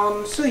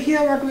 So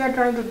here what we are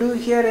trying to do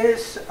here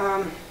is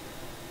okay.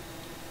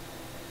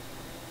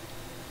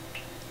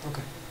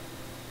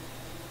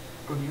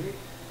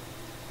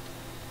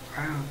 I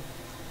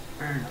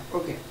don't know.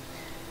 Okay.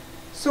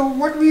 So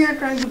what we are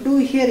trying to do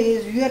here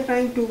is we are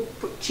trying to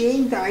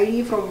change the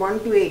ID from 1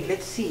 to 8.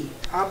 Let's see.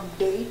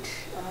 Update.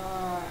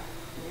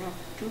 We have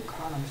 2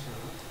 columns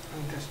now.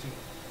 Interesting.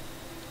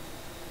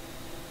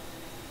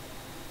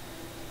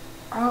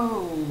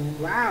 Oh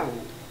wow,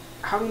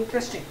 how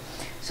interesting.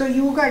 So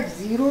you got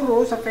 0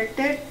 rows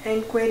affected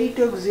and query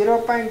took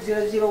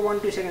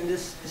 0.0012 seconds.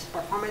 This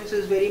performance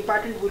is very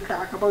important. We'll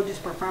talk about this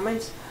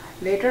performance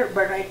later,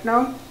 but right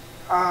now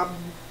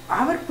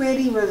our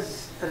query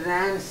was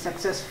ran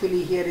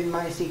successfully here in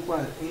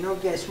MySQL. You know,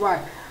 guess what?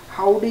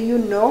 How do you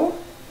know?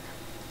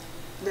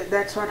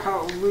 That's what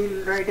how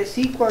we'll write a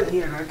SQL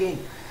here again.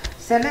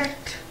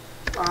 Select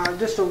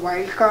just a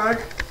wildcard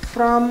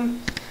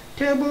from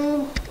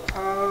table.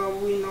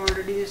 We know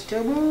already this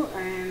table,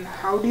 and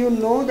how do you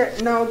know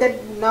that now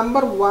that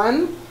number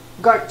 1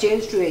 got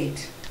changed to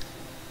 8?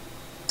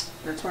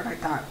 That's what I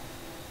thought.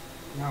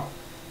 No.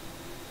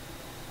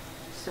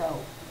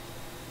 So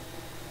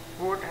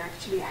what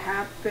actually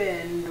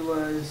happened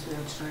was,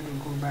 let's try to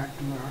go back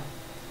to our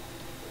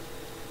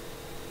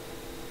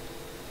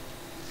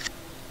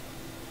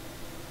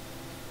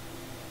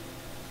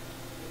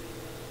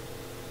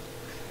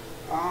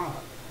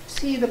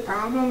see, the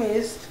problem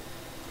is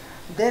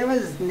there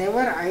was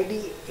never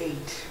ID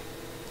 8.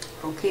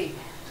 Okay,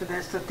 so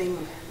that's the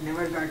thing,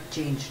 never got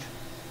changed.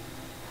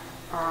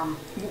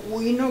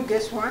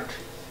 Guess what?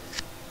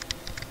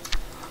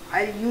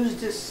 I'll use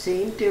this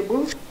same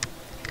table.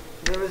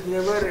 There was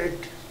no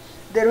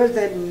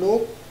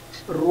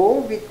row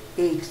with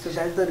 8, so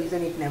that's the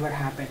reason it never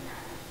happened.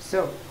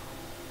 So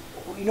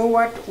you know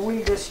what,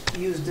 we'll just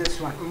use this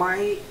one,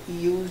 my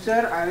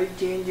user. I will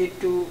change it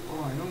to,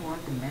 oh, I don't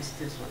want to mess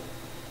this one.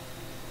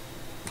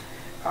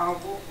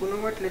 You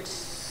know what,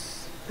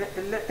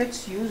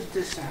 let's use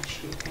this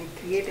actually and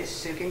create a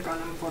second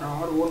column for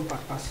our own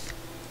purpose.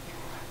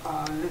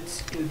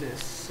 Let's do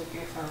this.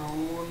 Okay, for our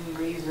own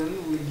reason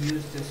we'll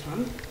use this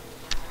one.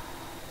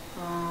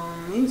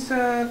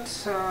 Insert,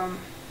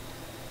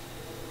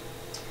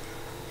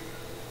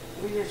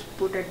 we just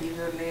put a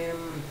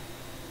username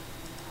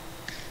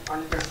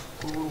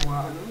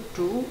 _1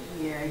 2,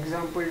 yeah,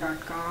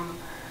 example.com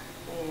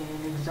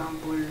and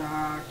example.org.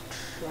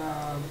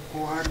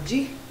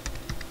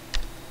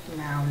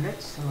 Now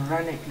let's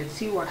run it. Let's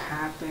see what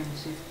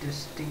happens if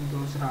this thing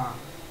goes wrong.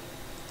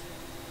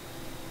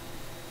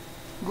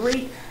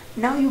 Great,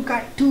 now you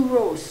got 2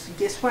 rows.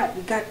 Guess what,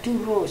 we got 2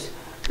 rows.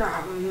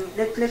 Now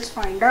let's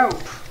find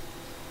out.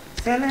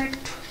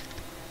 Select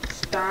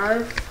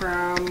star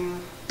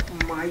from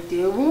my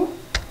table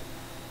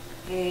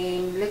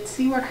and let's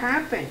see what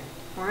happened.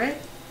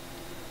 Alright,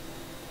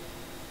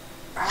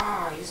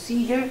 you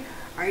see here,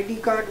 ID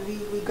card,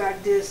 we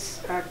got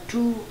this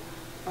 2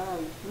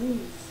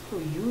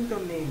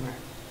 username.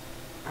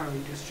 How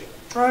interesting.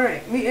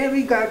 Alright,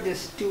 we got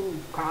this 2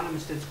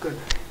 columns. That's good.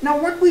 Now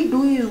what we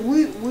do is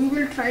we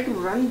will try to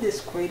run this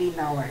query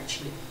now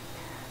actually.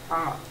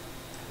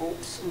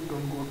 Oops, we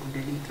don't go to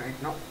delete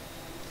right now.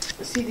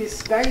 See,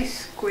 this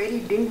guy's query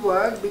didn't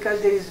work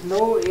because there is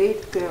no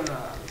 8.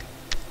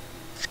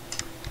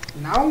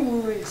 Now we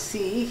will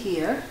see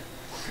here.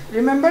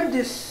 Remember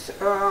this,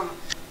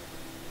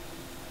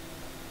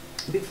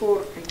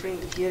 before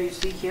entering here, you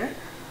see here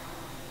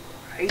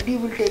ID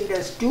will take it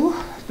as 2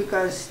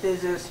 because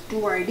there's a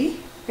 2 ID.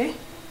 Okay,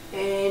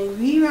 and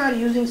we are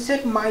using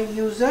set my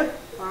user.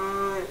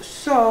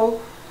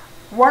 So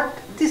what,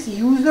 this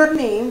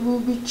username will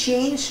be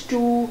changed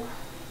to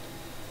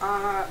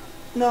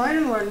no, I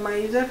don't want my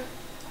user.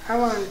 I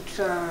want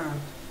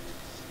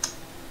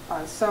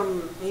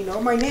some,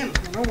 my name.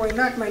 Why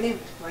not my name?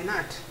 Why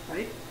not,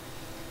 right?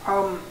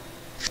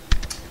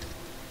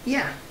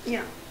 Yeah,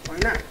 why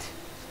not?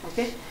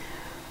 Okay,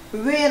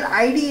 where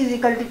ID is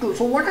equal to 2.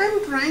 So what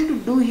I'm trying to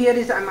do here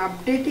is I'm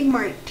updating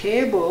my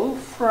table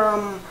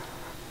from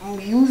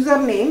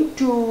username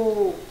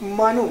to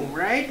Manu,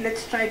 right?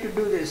 Let's try to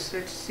do this.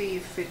 Let's see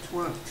if it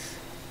works.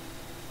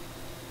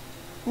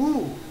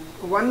 Ooh,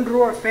 1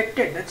 row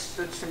affected. That's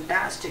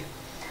fantastic.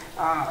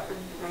 I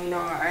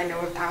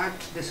never thought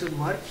this would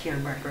work here,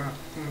 but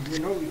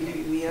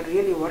we are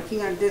really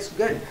working on this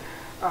good.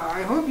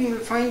 I hope you will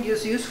find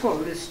this useful,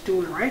 this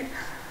tool, right?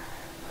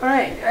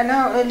 Alright, and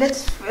now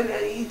let's,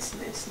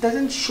 it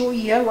doesn't show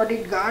here what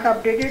it got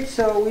updated,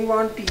 so we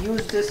want to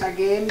use this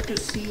again to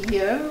see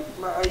here.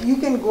 You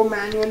can go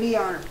manually,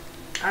 or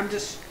I'm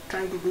just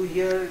trying to do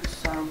here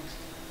some,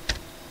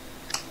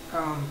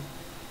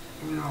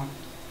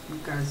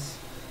 because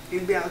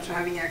you'll be also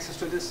having access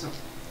to this. So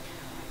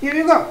here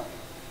you go.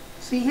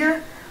 See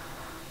here,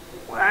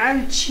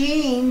 I've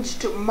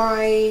changed my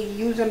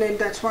username.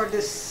 That's what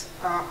this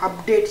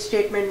update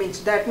statement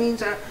means. That means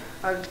that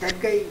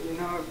guy,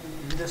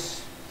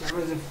 that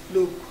was a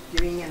fluke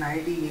giving an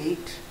ID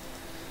 8.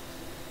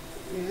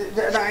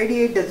 The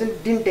ID 8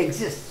 didn't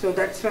exist, so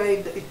that's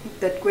why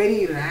that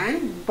query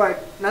ran,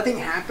 but nothing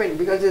happened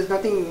because there's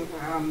nothing.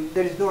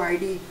 There is no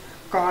ID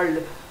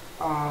called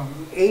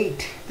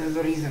 8. That's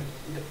the reason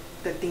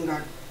that thing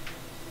got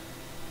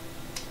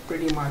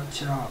pretty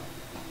much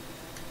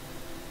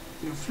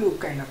fluke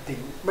kind of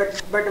thing.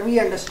 But we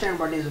understand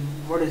what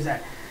is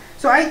that.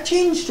 So I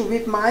changed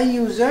with my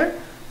user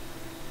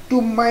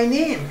to my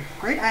name,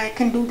 right? I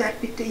can do that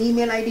with the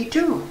email ID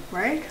too,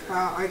 right?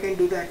 I can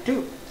do that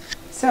too.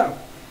 So,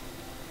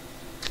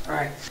 all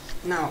right,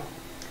 now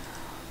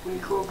we'll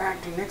go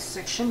back to next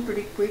section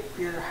pretty quick.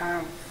 We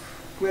have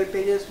 12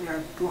 pages. We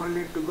have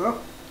 200 to go.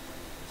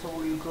 So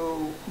we'll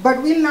go,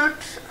 but we'll not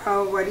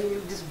worry.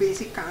 This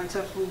basic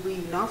concepts will be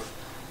enough.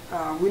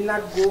 We'll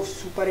not go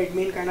super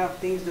admin kind of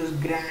things. Those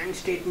grand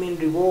statement,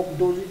 revoke,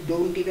 those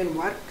don't even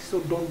work. So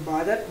don't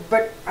bother.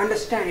 But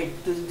understand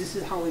it. This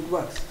is how it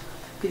works.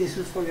 Okay, this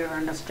is for your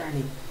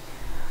understanding.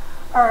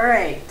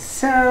 Alright,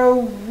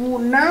 so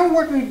now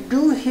what we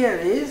do here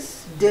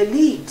is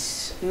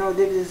delete. Now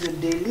there is a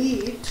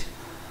delete.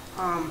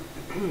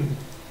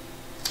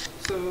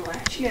 So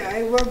actually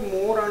I work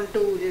more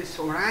onto this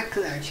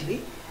Oracle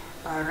actually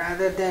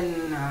rather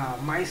than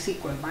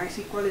MySQL.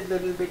 MySQL is a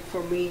little bit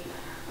for me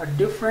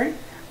different,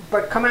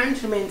 but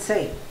commands remain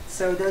same.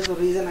 So that's the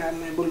reason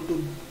I'm able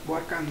to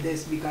work on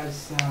this,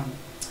 because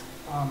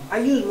I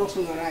use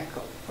mostly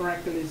Oracle.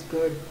 Oracle is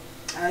good.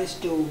 I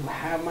used to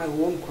have my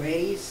own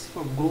queries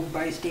for group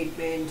by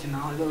statements and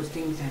all those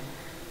things, and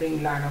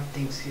bring lot of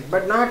things here,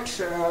 but not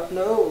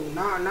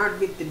not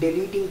with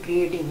deleting,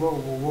 creating.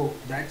 Whoa,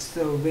 that's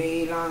a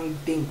way long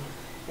thing,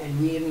 and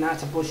we are not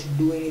supposed to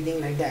do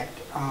anything like that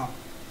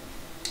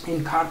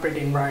in corporate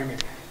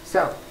environment.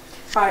 So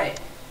alright,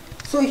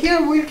 so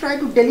here we'll try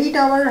to delete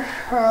our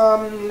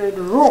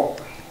row.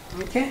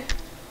 Okay,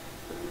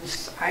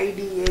 this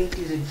ID8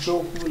 is a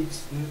joke,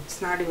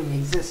 it's not even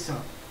exist.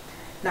 So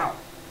now,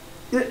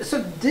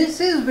 so this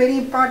is very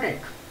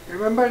important,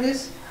 remember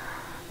this.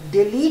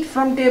 Delete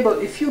from table.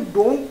 If you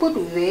don't put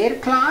where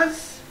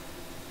clause,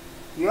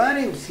 you are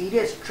in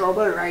serious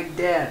trouble right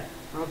there.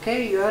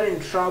 Okay, you are in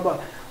trouble.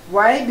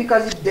 Why?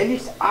 Because it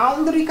deletes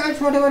all the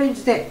records whatever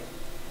is there.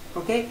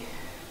 Okay,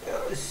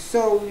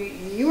 so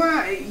you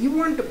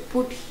want to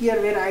put here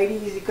where ID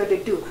is equal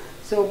to 2.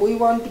 So we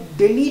want to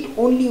delete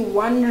only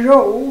one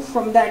row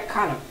from that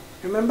column.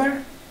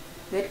 Remember,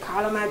 that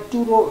column had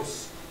 2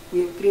 rows.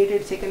 We have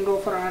created second row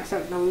for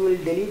ourselves. Now we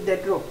will delete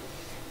that row.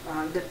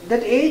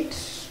 That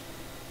 8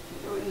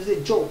 is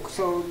a joke,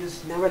 so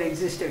this never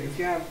existed. If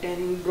you have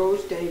 10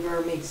 rows, then it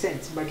will make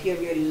sense, but here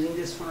we are using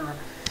this for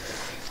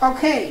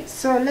okay.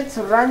 So let's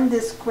run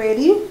this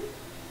query,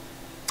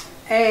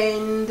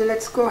 and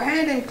let's go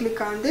ahead and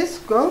click on this.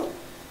 Go.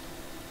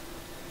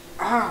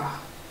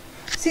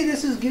 See,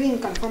 this is giving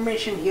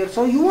confirmation here.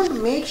 So you want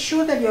to make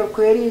sure that your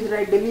query is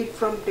right. Delete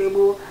from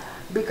table,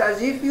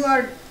 because if you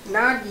are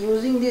not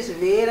using this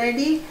where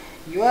ID,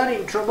 you are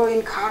in trouble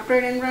in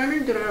corporate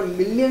environment. There are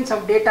millions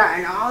of data,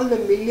 and all the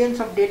millions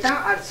of data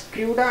are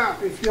screwed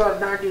up if you are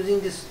not using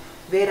this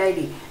where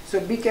ID. So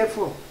be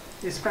careful.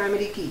 This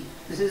primary key.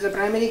 This is the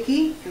primary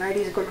key, and ID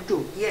is equal to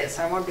 2. Yes,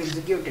 I want to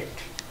execute it.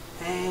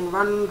 And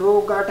one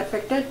row got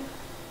affected,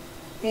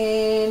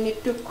 and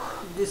it took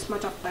this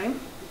much of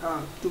time.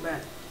 Too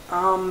bad.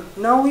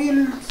 Now we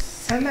will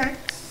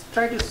select.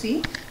 Try to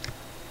see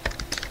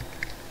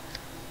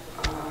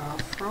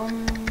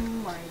from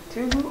my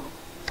table.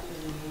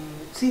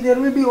 See, there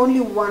will be only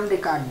one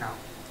record now.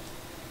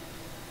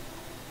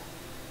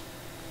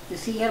 You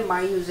see here,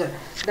 my user.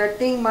 That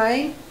thing,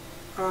 my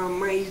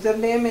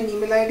username and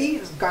email ID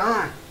is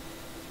gone.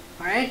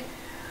 Alright.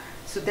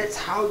 So that's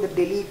how the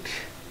delete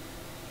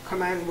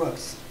command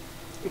works.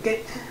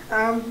 Okay.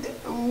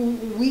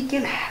 We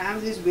can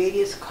have these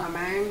various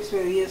commands,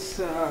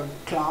 various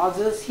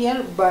clauses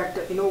here, but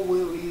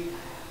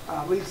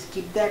we'll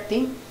skip that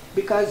thing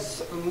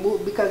because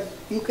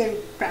you can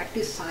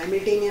practice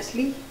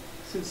simultaneously.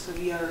 Since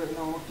we are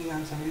working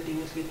on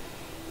simultaneously,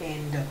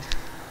 and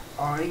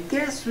I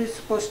guess we're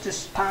supposed to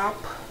stop,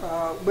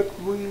 but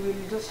we will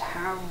just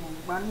have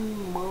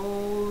one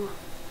more.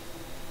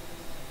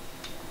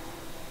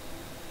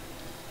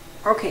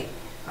 Okay,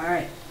 all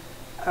right.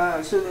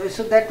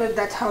 So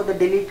that's how the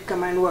delete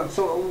command works.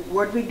 So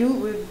what we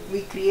do,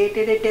 we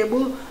created a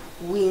table,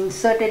 we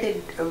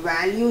inserted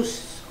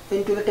values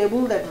into the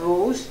table, that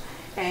rows,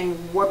 and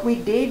what we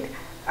did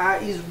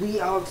is we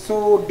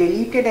also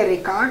deleted a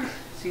record.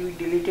 See, we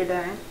deleted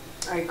a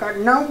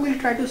record. Now we'll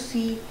try to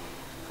see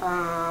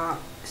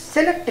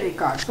select a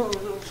record.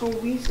 So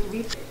we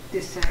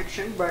this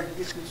selection, but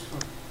this is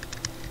for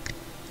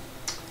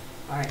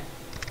alright.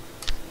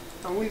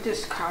 Now we'll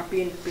just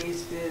copy and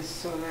paste this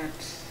so that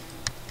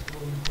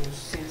we'll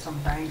just save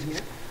some time here.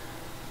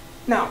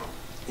 Now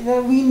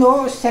we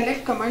know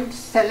select command.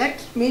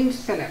 Select means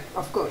select.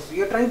 Of course,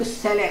 you're trying to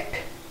select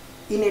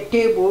in a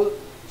table.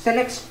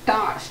 Select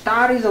star.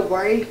 Star is a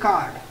wild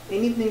card.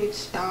 Anything with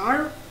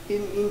star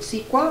in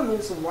SQL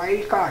means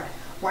wild card.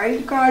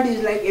 Wild card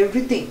is like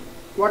everything.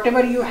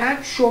 Whatever you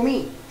have, show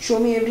me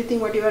everything.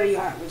 Whatever you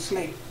have, it's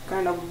like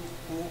kind of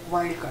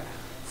wild card.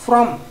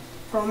 From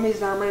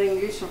is normal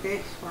English. Okay,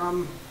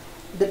 from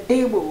the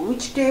table.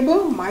 Which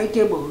table? My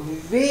table.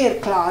 Where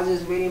clause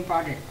is very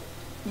important.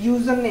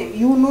 Username.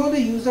 You know the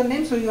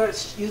username, so you are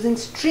using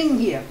string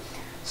here.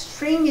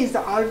 String is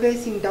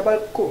always in double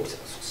quotes.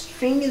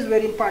 String is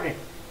very important,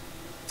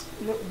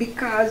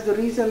 because the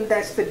reason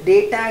that's the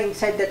data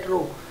inside that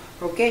row.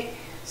 Okay,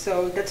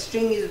 so that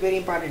string is very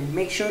important.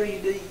 Make sure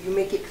you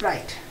make it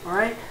right. All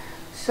right.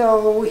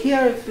 So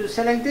here, if you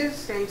select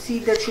this and see,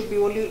 that should be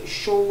only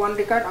show one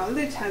record.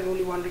 Although it has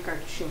only one record,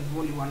 shows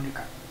only one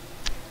record.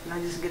 Now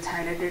this gets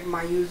highlighted.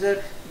 My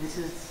user. This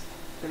is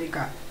the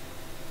record.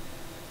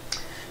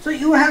 So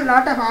you have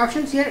lot of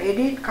options here: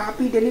 edit,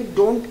 copy, delete.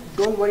 Don't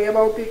worry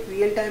about it.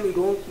 Real time,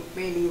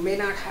 you may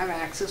not have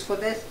access for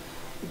this.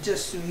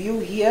 Just view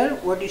here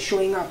what is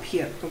showing up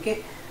here.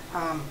 Okay.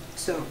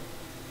 So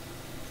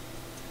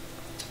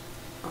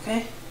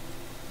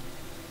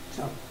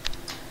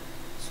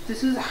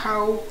this is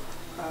how.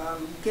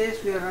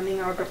 Guess we are running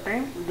out of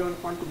time. We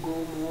don't want to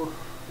go more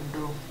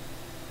into.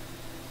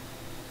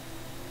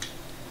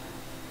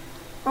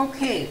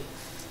 Okay.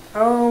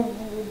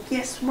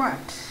 Guess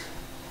what?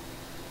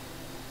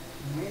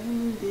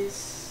 When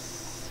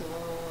this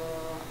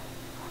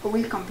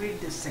we'll complete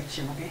this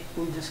section. Okay,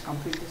 we'll just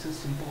complete this. Is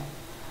simple.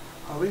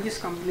 We'll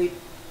just complete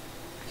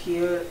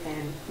here,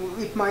 and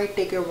it might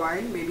take a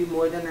while, maybe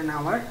more than an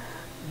hour,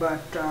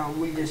 but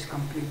we'll just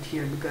complete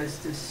here because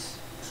this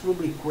will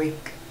be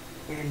quick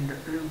and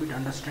a little bit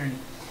understanding.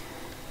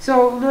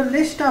 So the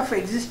list of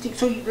existing,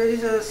 so there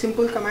is a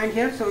simple command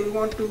here. So you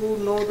want to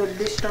know the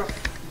list of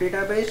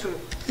database. So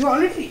you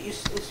already,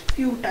 if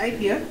you type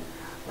here,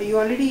 you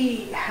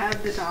already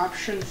have this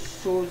option.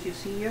 So you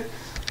see here,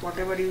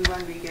 whatever you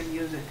want, we can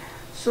use it.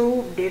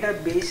 So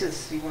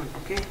databases we want,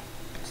 okay.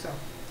 So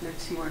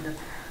let's see what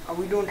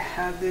we don't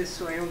have this,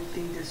 so I don't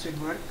think this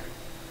would work.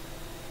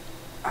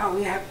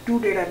 We have two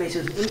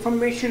databases,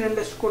 information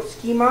underscore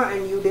schema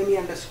and Udemy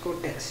underscore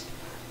test.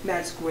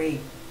 That's great.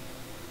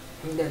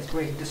 That's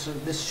great.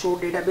 This show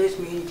database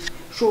means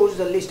shows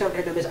the list of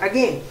database.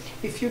 Again,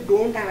 if you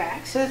don't have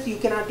access, you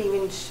cannot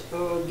even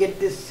get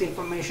this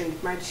information.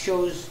 It might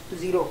shows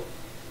 0.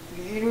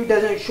 It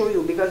doesn't show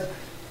you because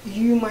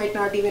you might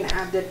not even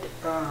have that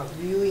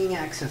viewing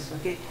access.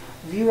 Okay,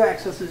 view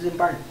access is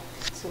important.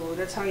 So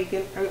that's how you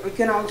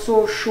can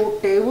also show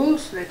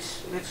tables.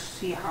 Let's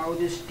see how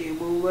this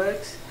table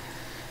works.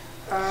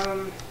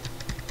 You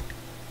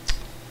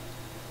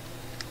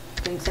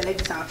can select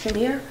this option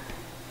here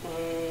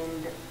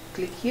and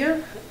click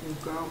here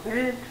and go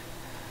ahead.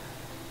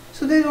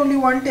 So there is only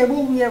one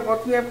table.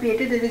 What we have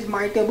created. It is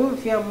my table.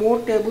 If you have more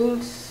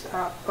tables,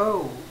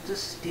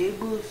 this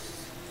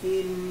tables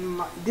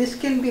this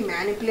can be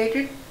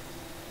manipulated,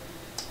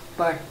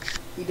 but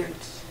we don't.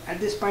 At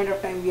this point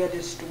of time, we are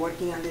just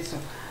working on this, so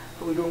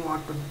we don't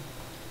want to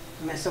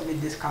mess up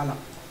with this column.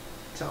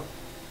 So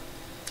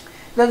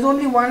there's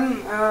only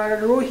one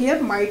row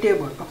here, my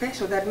table. Okay,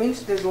 so that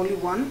means there's only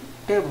one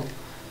table.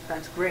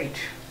 That's great.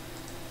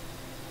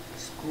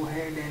 Let's go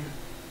ahead and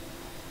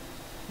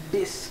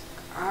disk.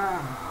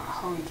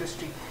 How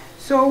interesting.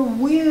 So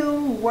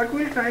what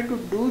we'll try to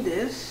do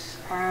this.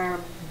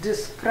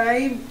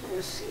 Describe.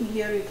 See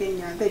here, you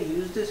can either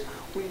use this.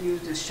 We'll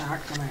use this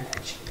chart command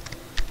actually.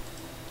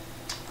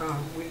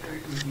 We'll try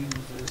to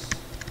use this.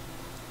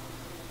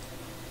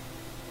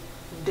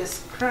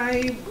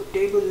 Describe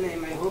table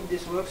name. I hope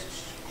this works.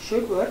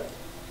 Should work.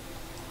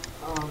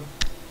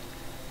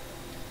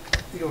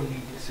 We don't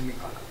need a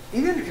semicolon.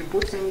 Even if you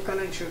put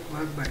semicolon, it should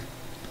work. But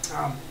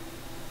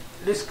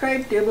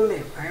describe table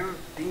name. I don't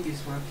think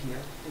this works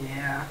here.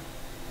 Yeah,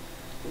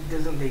 it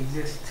doesn't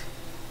exist.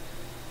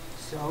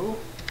 So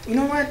you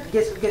know what?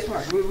 Guess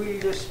what? We will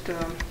just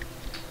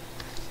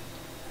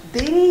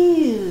there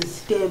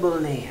is table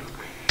name.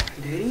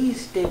 There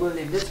is table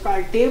name. This is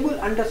called table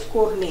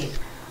underscore name.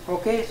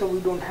 Okay, so we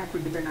don't have to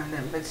depend on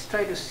them. Let's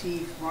try to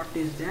see what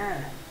is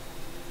there.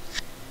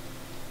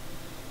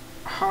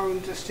 How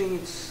interesting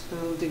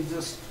it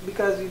exists,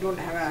 because we don't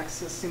have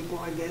access. Simple,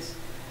 I guess.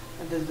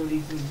 And that's the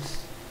reason it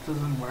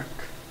doesn't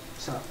work.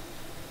 So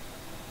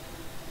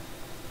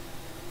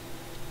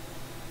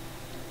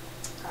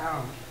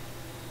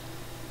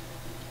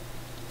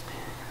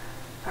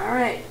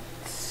alright,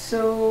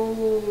 so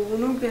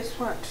guess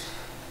what,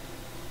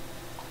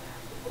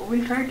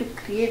 we'll try to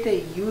create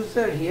a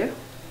user here.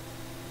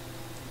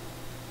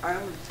 I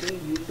don't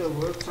think user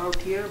works out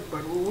here,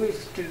 but we will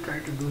still try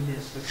to do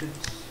this. If it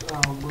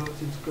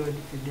works, it's good.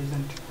 If it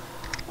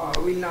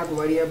doesn't, we'll not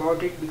worry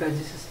about it, because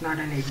this is not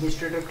an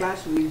administrator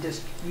class.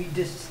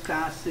 This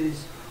class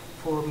is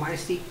for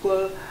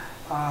MySQL,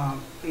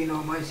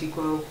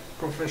 MySQL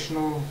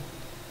professional,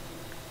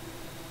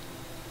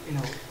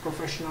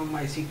 professional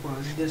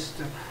MySQL.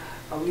 Just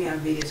we have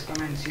various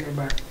commands here,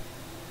 but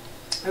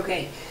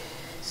okay.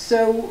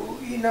 So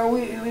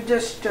we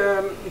just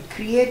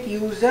create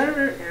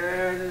user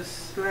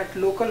at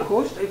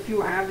localhost. If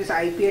you have this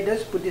IP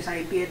address, put this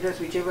IP address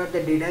whichever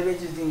the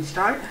database is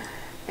installed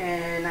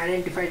and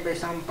identified by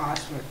some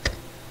password.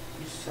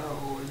 So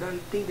I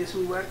don't think this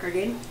will work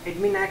again.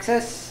 Admin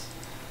access.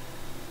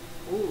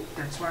 Oh,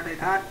 that's what I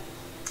thought.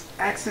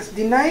 Access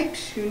denied.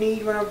 You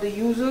need one of the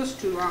users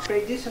to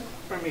operate this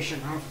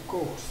permission, of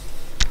course.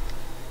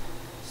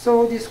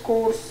 So this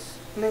course,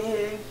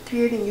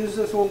 creating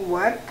users won't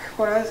work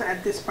for us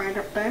at this point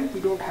of time.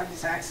 We don't have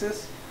this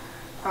access.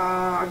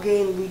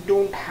 Again, we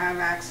don't have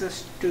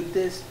access to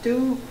this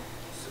too.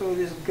 So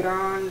this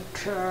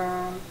grant,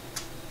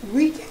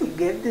 we can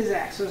get this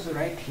access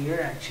right here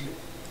actually.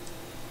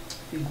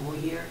 If you go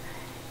here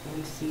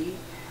and see,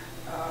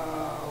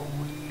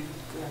 we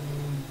can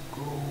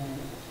go.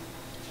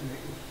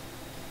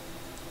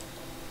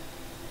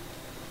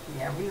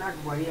 Yeah, we'll not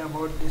worry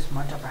about this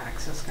much of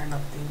access kind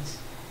of things.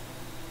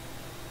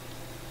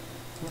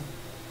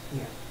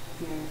 Yeah,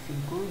 if you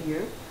go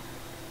here, you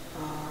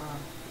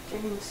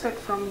can insert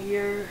from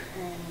here,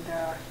 and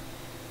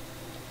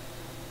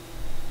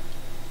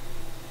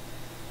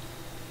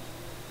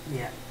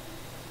yeah,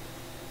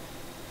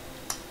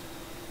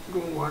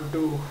 don't want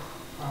to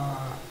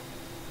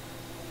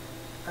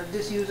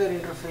this user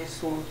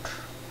interface won't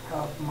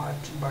help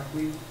much, but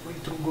we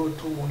will go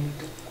through only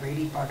the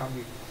query part of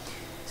it.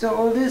 So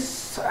all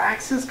this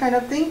access kind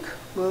of thing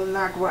will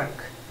not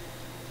work.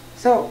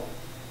 So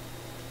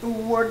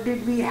what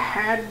did we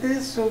had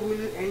this? So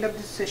we'll end up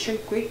this session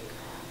quick.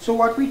 So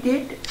what we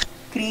did,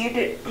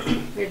 created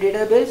a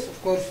database.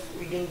 Of course,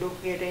 we didn't do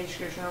create an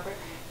installation of it.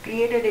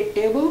 Created a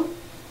table,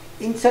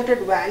 inserted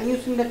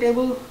values in the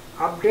table,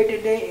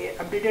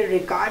 updated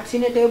records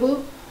in a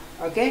table,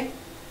 okay,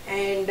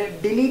 and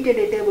deleted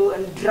a table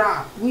and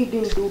drop. We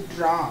didn't do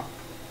drop.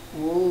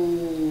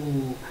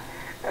 Whoa.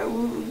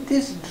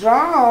 This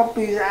drop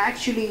is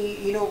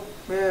actually,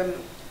 there's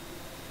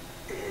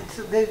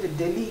the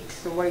delete,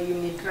 so why you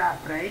need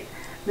drop, right?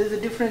 There's a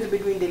difference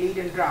between delete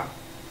and drop.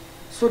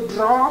 So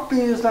drop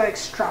is like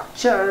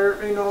structure,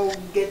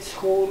 gets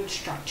whole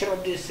structure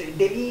of this.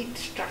 Delete,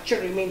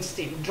 structure remains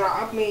same.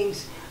 Drop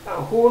means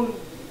a whole,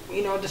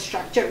 the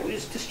structure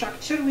is the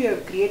structure we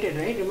have created,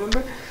 right?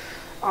 Remember,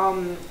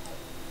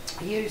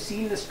 here you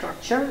see the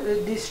structure.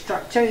 This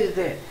structure is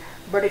there.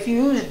 But if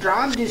you use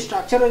drop, this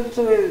structure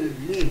also will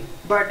leave.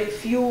 But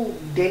if you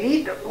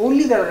delete,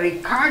 only the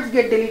records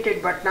get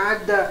deleted, but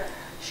not the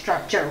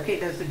structure. Okay,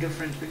 that's the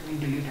difference between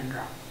delete and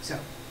drop.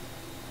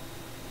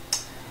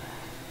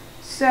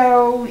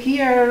 So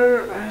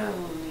here,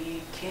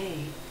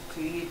 okay,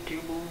 create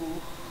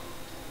table.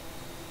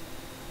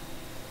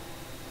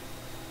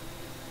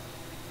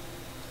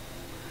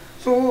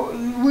 So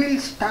we'll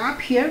stop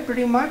here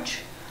pretty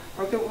much.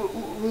 Okay,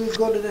 we'll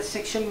go to the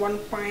section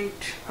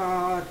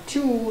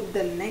 1.2,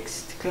 the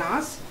next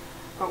class.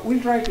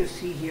 We'll try to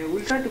see here.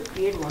 We'll try to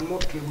create one more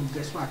table.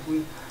 Guess what?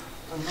 We'll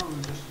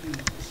just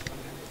leave this one.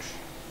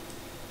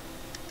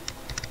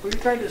 We'll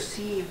try to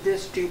see if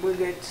this table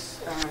gets,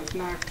 if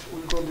not,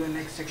 we'll go to the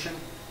next section.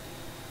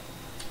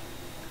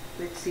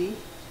 Let's see.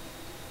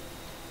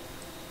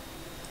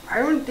 I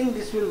don't think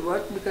this will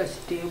work because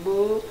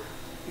table,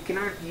 you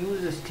cannot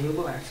use this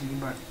table actually,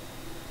 but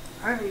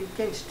you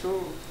can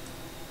still,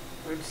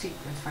 let's see,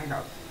 let's find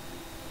out.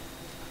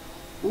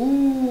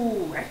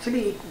 Ooh,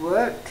 actually it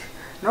worked.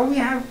 Now we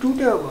have two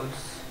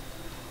tables.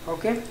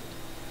 Okay.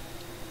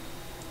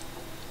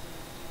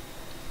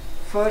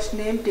 First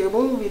name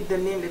table with the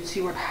name. Let's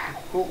see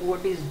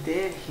what is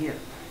there here.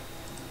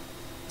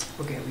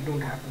 Okay, we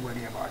don't have to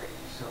worry about it.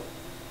 So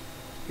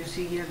you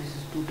see here, this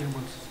is two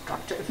tables.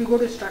 Structure. If you go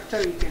to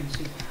structure, you can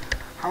see.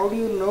 How do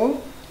you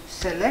know?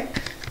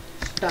 Select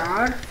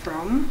star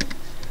from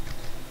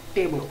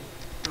table.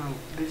 Now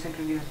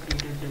recently we have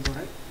created table,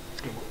 right?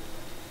 Table.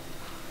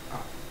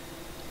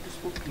 This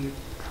will create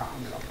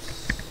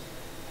problems.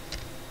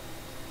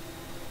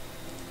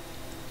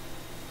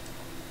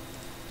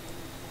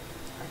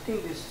 I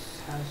think this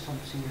has some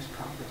serious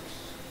problems.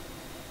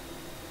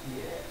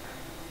 Yeah.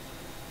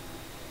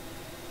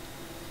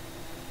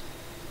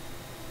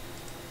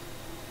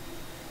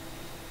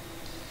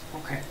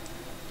 Okay.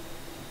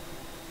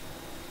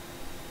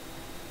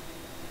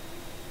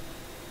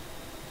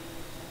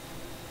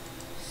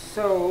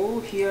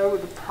 So here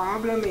the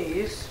problem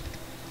is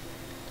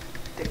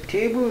the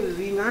table.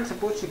 We're not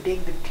supposed to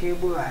take the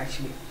table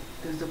actually.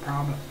 This is the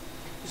problem.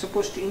 We're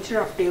supposed to,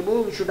 instead of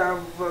table, we should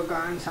have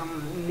gotten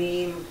some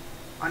name.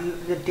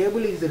 The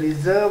table is the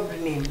reserved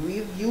name.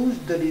 We've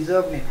used the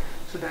reserved name,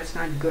 so that's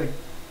not good.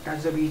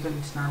 That's the reason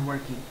it's not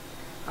working.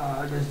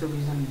 That's the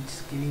reason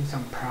it's giving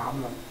some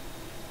problem.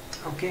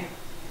 Okay,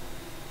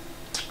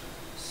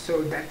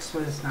 so that's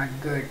what's not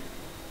good.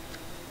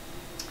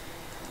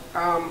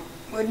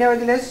 But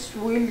nevertheless,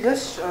 we'll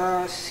just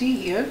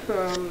see here,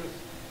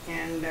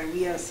 and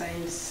we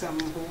assigned some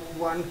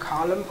one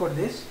column for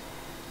this.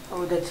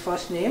 Oh, that's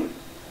first name.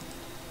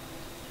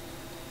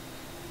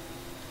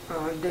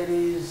 There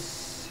is.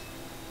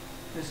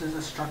 This is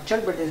a structure,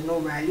 but there's no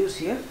values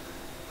here.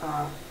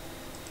 So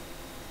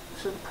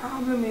the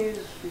problem is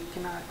we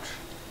cannot.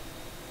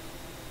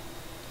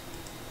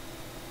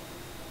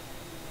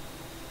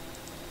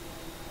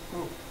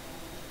 Oh,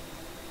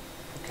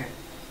 okay.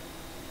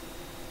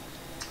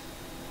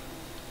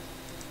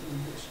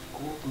 We'll just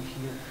go to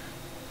here.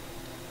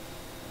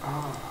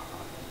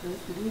 This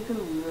is the reason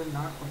we are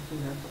not working.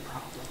 That's the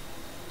problem.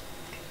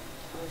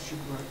 It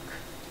should work.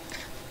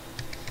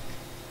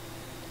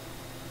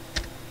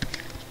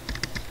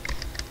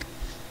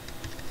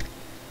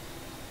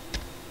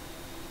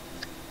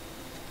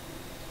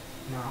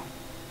 Now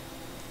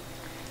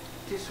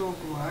this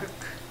won't work.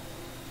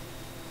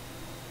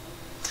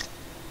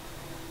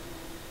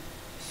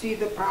 See,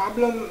 the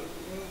problem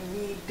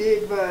we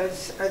did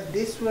was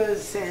this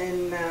was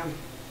an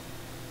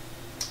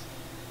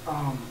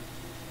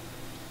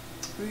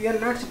we are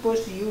not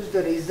supposed to use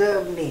the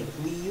reserved name.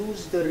 We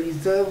use the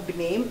reserved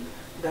name.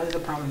 That is the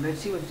problem. Let's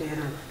see what's the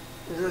error.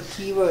 This is a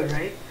keyword,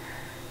 right?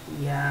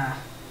 Yeah.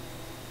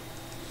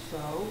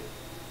 So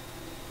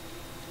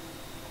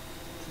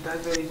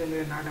that's the reason we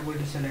are not able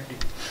to select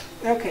it.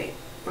 Okay,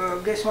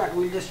 guess what?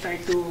 We'll just try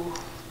to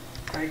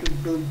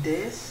do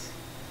this.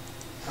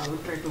 I will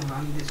try to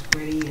run this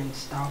query and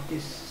stop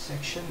this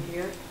section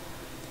here,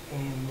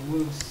 and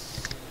we'll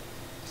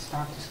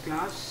start this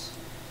class.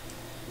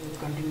 We'll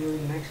continue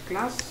in the next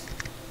class.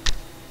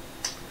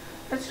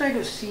 Let's try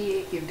to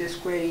see if this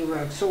query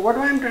works. So what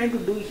I'm trying to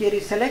do here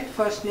is select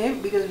first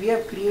name, because we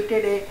have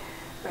created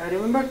a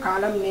remember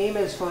column name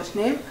as first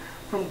name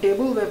from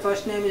table where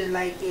first name is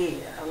like A.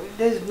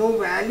 There's no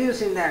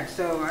values in that,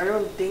 so I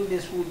don't think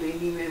this would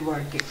anyway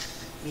work it.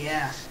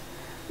 Yeah,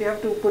 we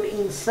have to put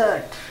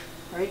insert,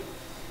 right?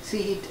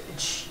 See,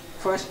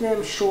 first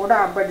name showed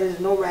up, but there's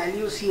no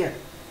values here.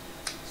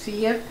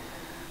 See here,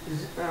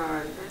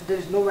 there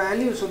is no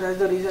value, so that's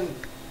the reason.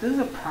 This is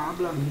a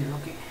problem here.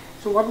 Okay,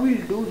 so what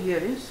we'll do here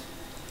is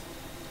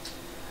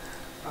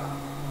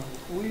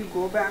we'll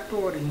go back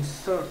to our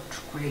insert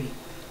query,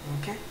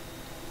 okay,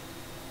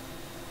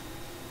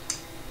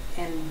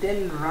 and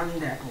then run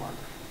that one.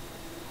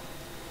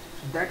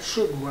 So that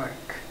should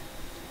work.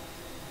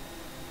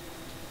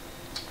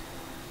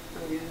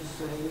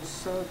 Use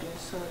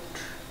insert.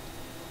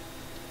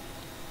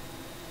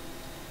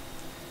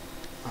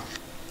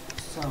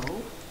 So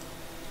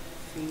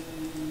we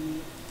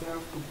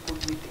have to put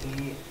with a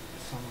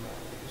some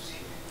values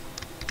here.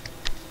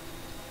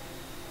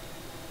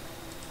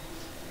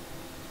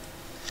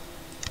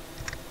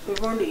 So we're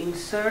going to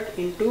insert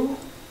into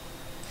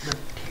the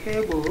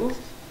table.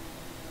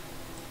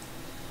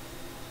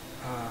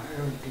 I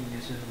don't think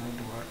this is going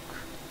to work.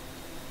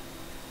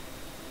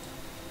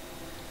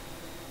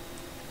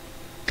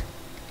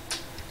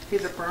 See,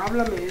 the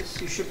problem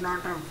is you should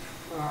not have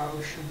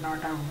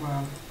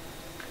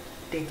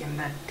taken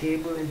that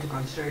table into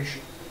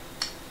consideration.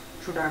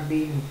 Should have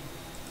been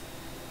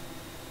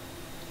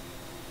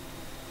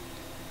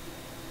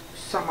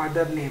some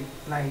other name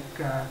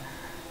like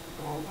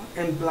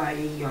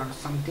employee or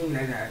something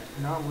like that.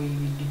 No, we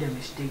did a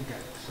mistake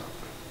there.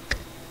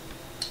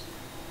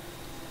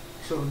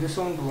 So this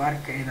won't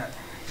work either.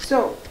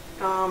 So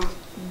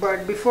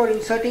but before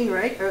inserting,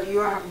 right, you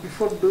have,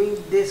 before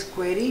doing this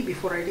query,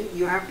 before writing,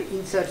 you have to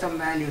insert some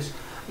values.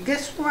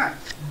 Guess what,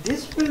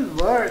 this will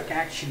work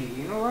actually.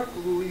 You know what,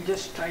 we will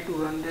just try to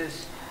run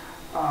this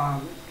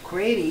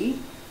query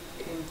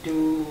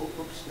into,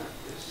 oops, not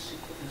this,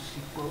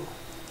 SQL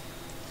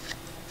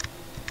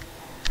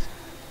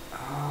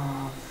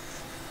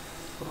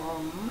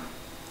from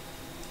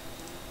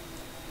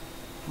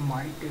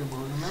my table.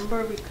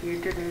 Remember we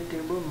created a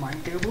table, my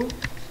table,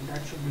 so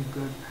that should be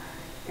good.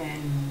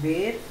 And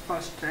where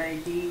first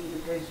ID,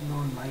 there is no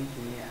like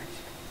way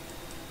actually.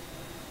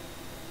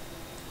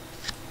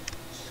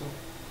 So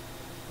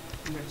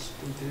let's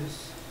do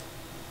this.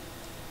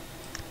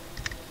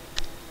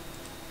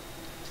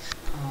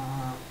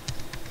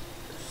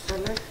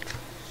 Select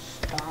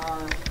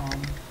star from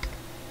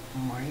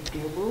my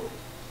table.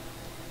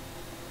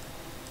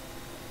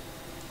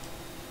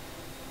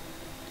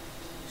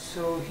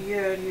 So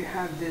here you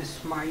have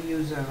this my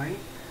user, right?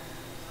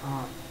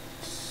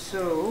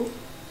 So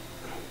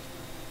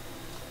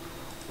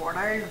what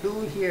I'll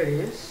do here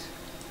is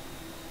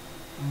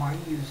my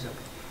user.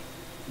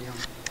 Yeah.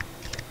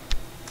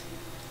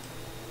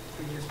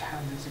 We just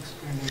have this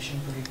explanation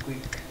very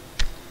quick.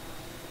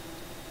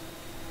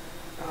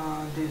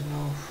 There's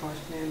no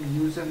first name,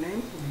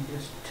 username. We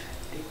just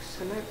take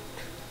select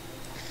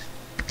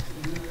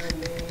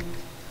username,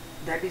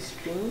 that is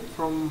string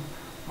from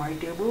my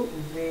table,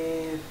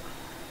 where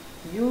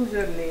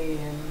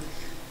username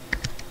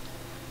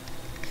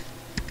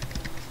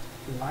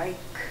like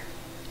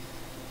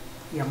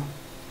yum.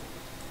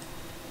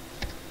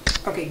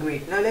 Okay,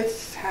 great. Now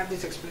let's have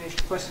this explanation.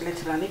 First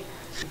let's run it,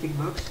 if it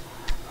works.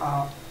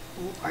 I'll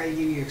give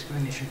you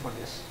explanation for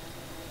this.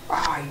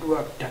 It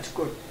worked, that's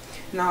good.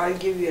 Now I'll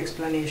give you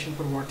explanation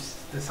for what's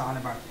this all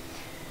about.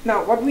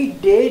 Now what we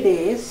did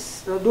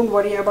is, don't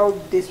worry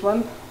about this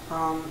one,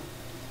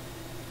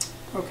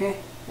 okay,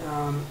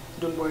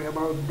 don't worry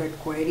about that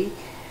query.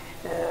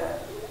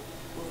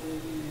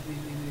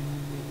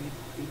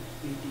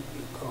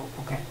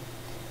 Okay,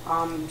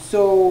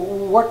 so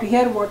what we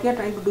are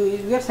trying to do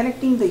is we are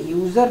selecting the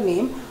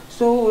username.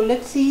 So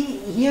let's see,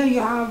 here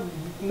you have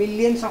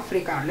millions of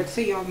record. Let's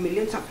say you have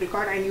millions of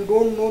record and you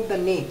don't know the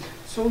name.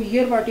 So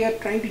here what you are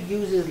trying to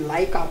use is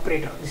like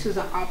operator. This is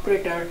an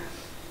operator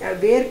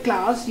where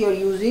class you are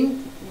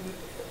using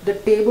the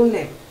table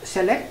name.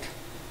 Select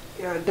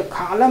the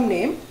column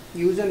name,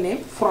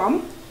 username,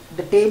 from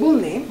the table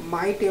name,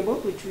 my table,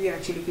 which we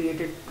actually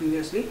created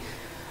previously.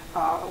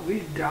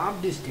 We'll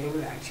drop this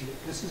table actually.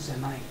 This is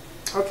annoying.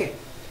 Okay,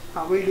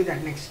 we'll do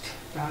that next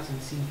class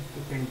and see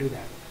if we can do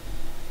that.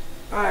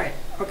 Alright,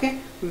 okay,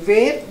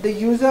 where the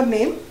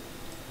username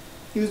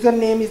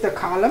is the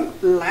column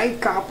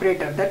like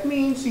operator. That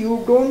means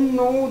you don't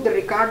know the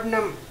record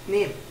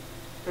name.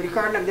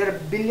 There are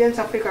billions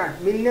of record,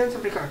 millions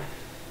of record.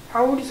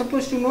 How are you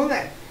supposed to know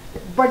that?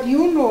 But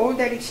you know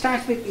that it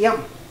starts with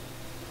yum.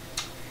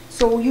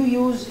 So you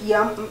use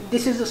yum.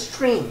 This is a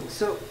string.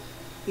 So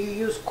you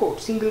use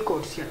quotes, single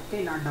quotes here.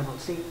 Okay, not double,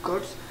 single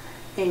quotes.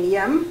 And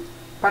yum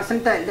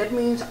percentile. That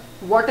means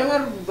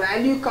whatever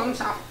value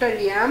comes after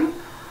yum,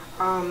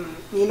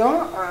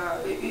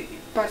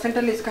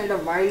 percentile is kind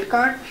of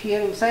wildcard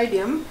here inside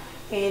yum,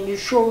 and it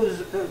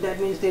shows that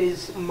means there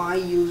is my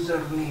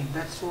username.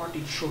 That's what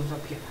it shows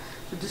up here.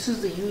 So this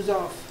is the use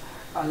of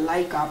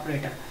like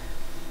operator.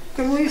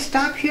 Okay, we'll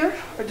stop here.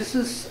 This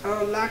is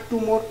a lot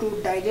more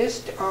to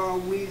digest.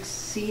 We'll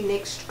see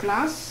next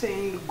class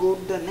and go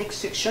to the next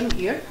section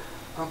here.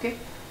 Okay,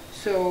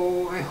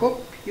 so I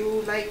hope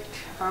you liked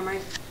my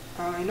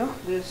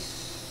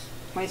this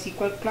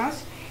MySQL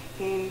class,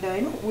 and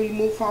we'll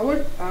move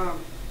forward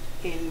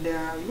and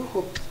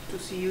hope to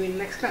see you in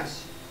next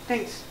class.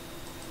 Thanks.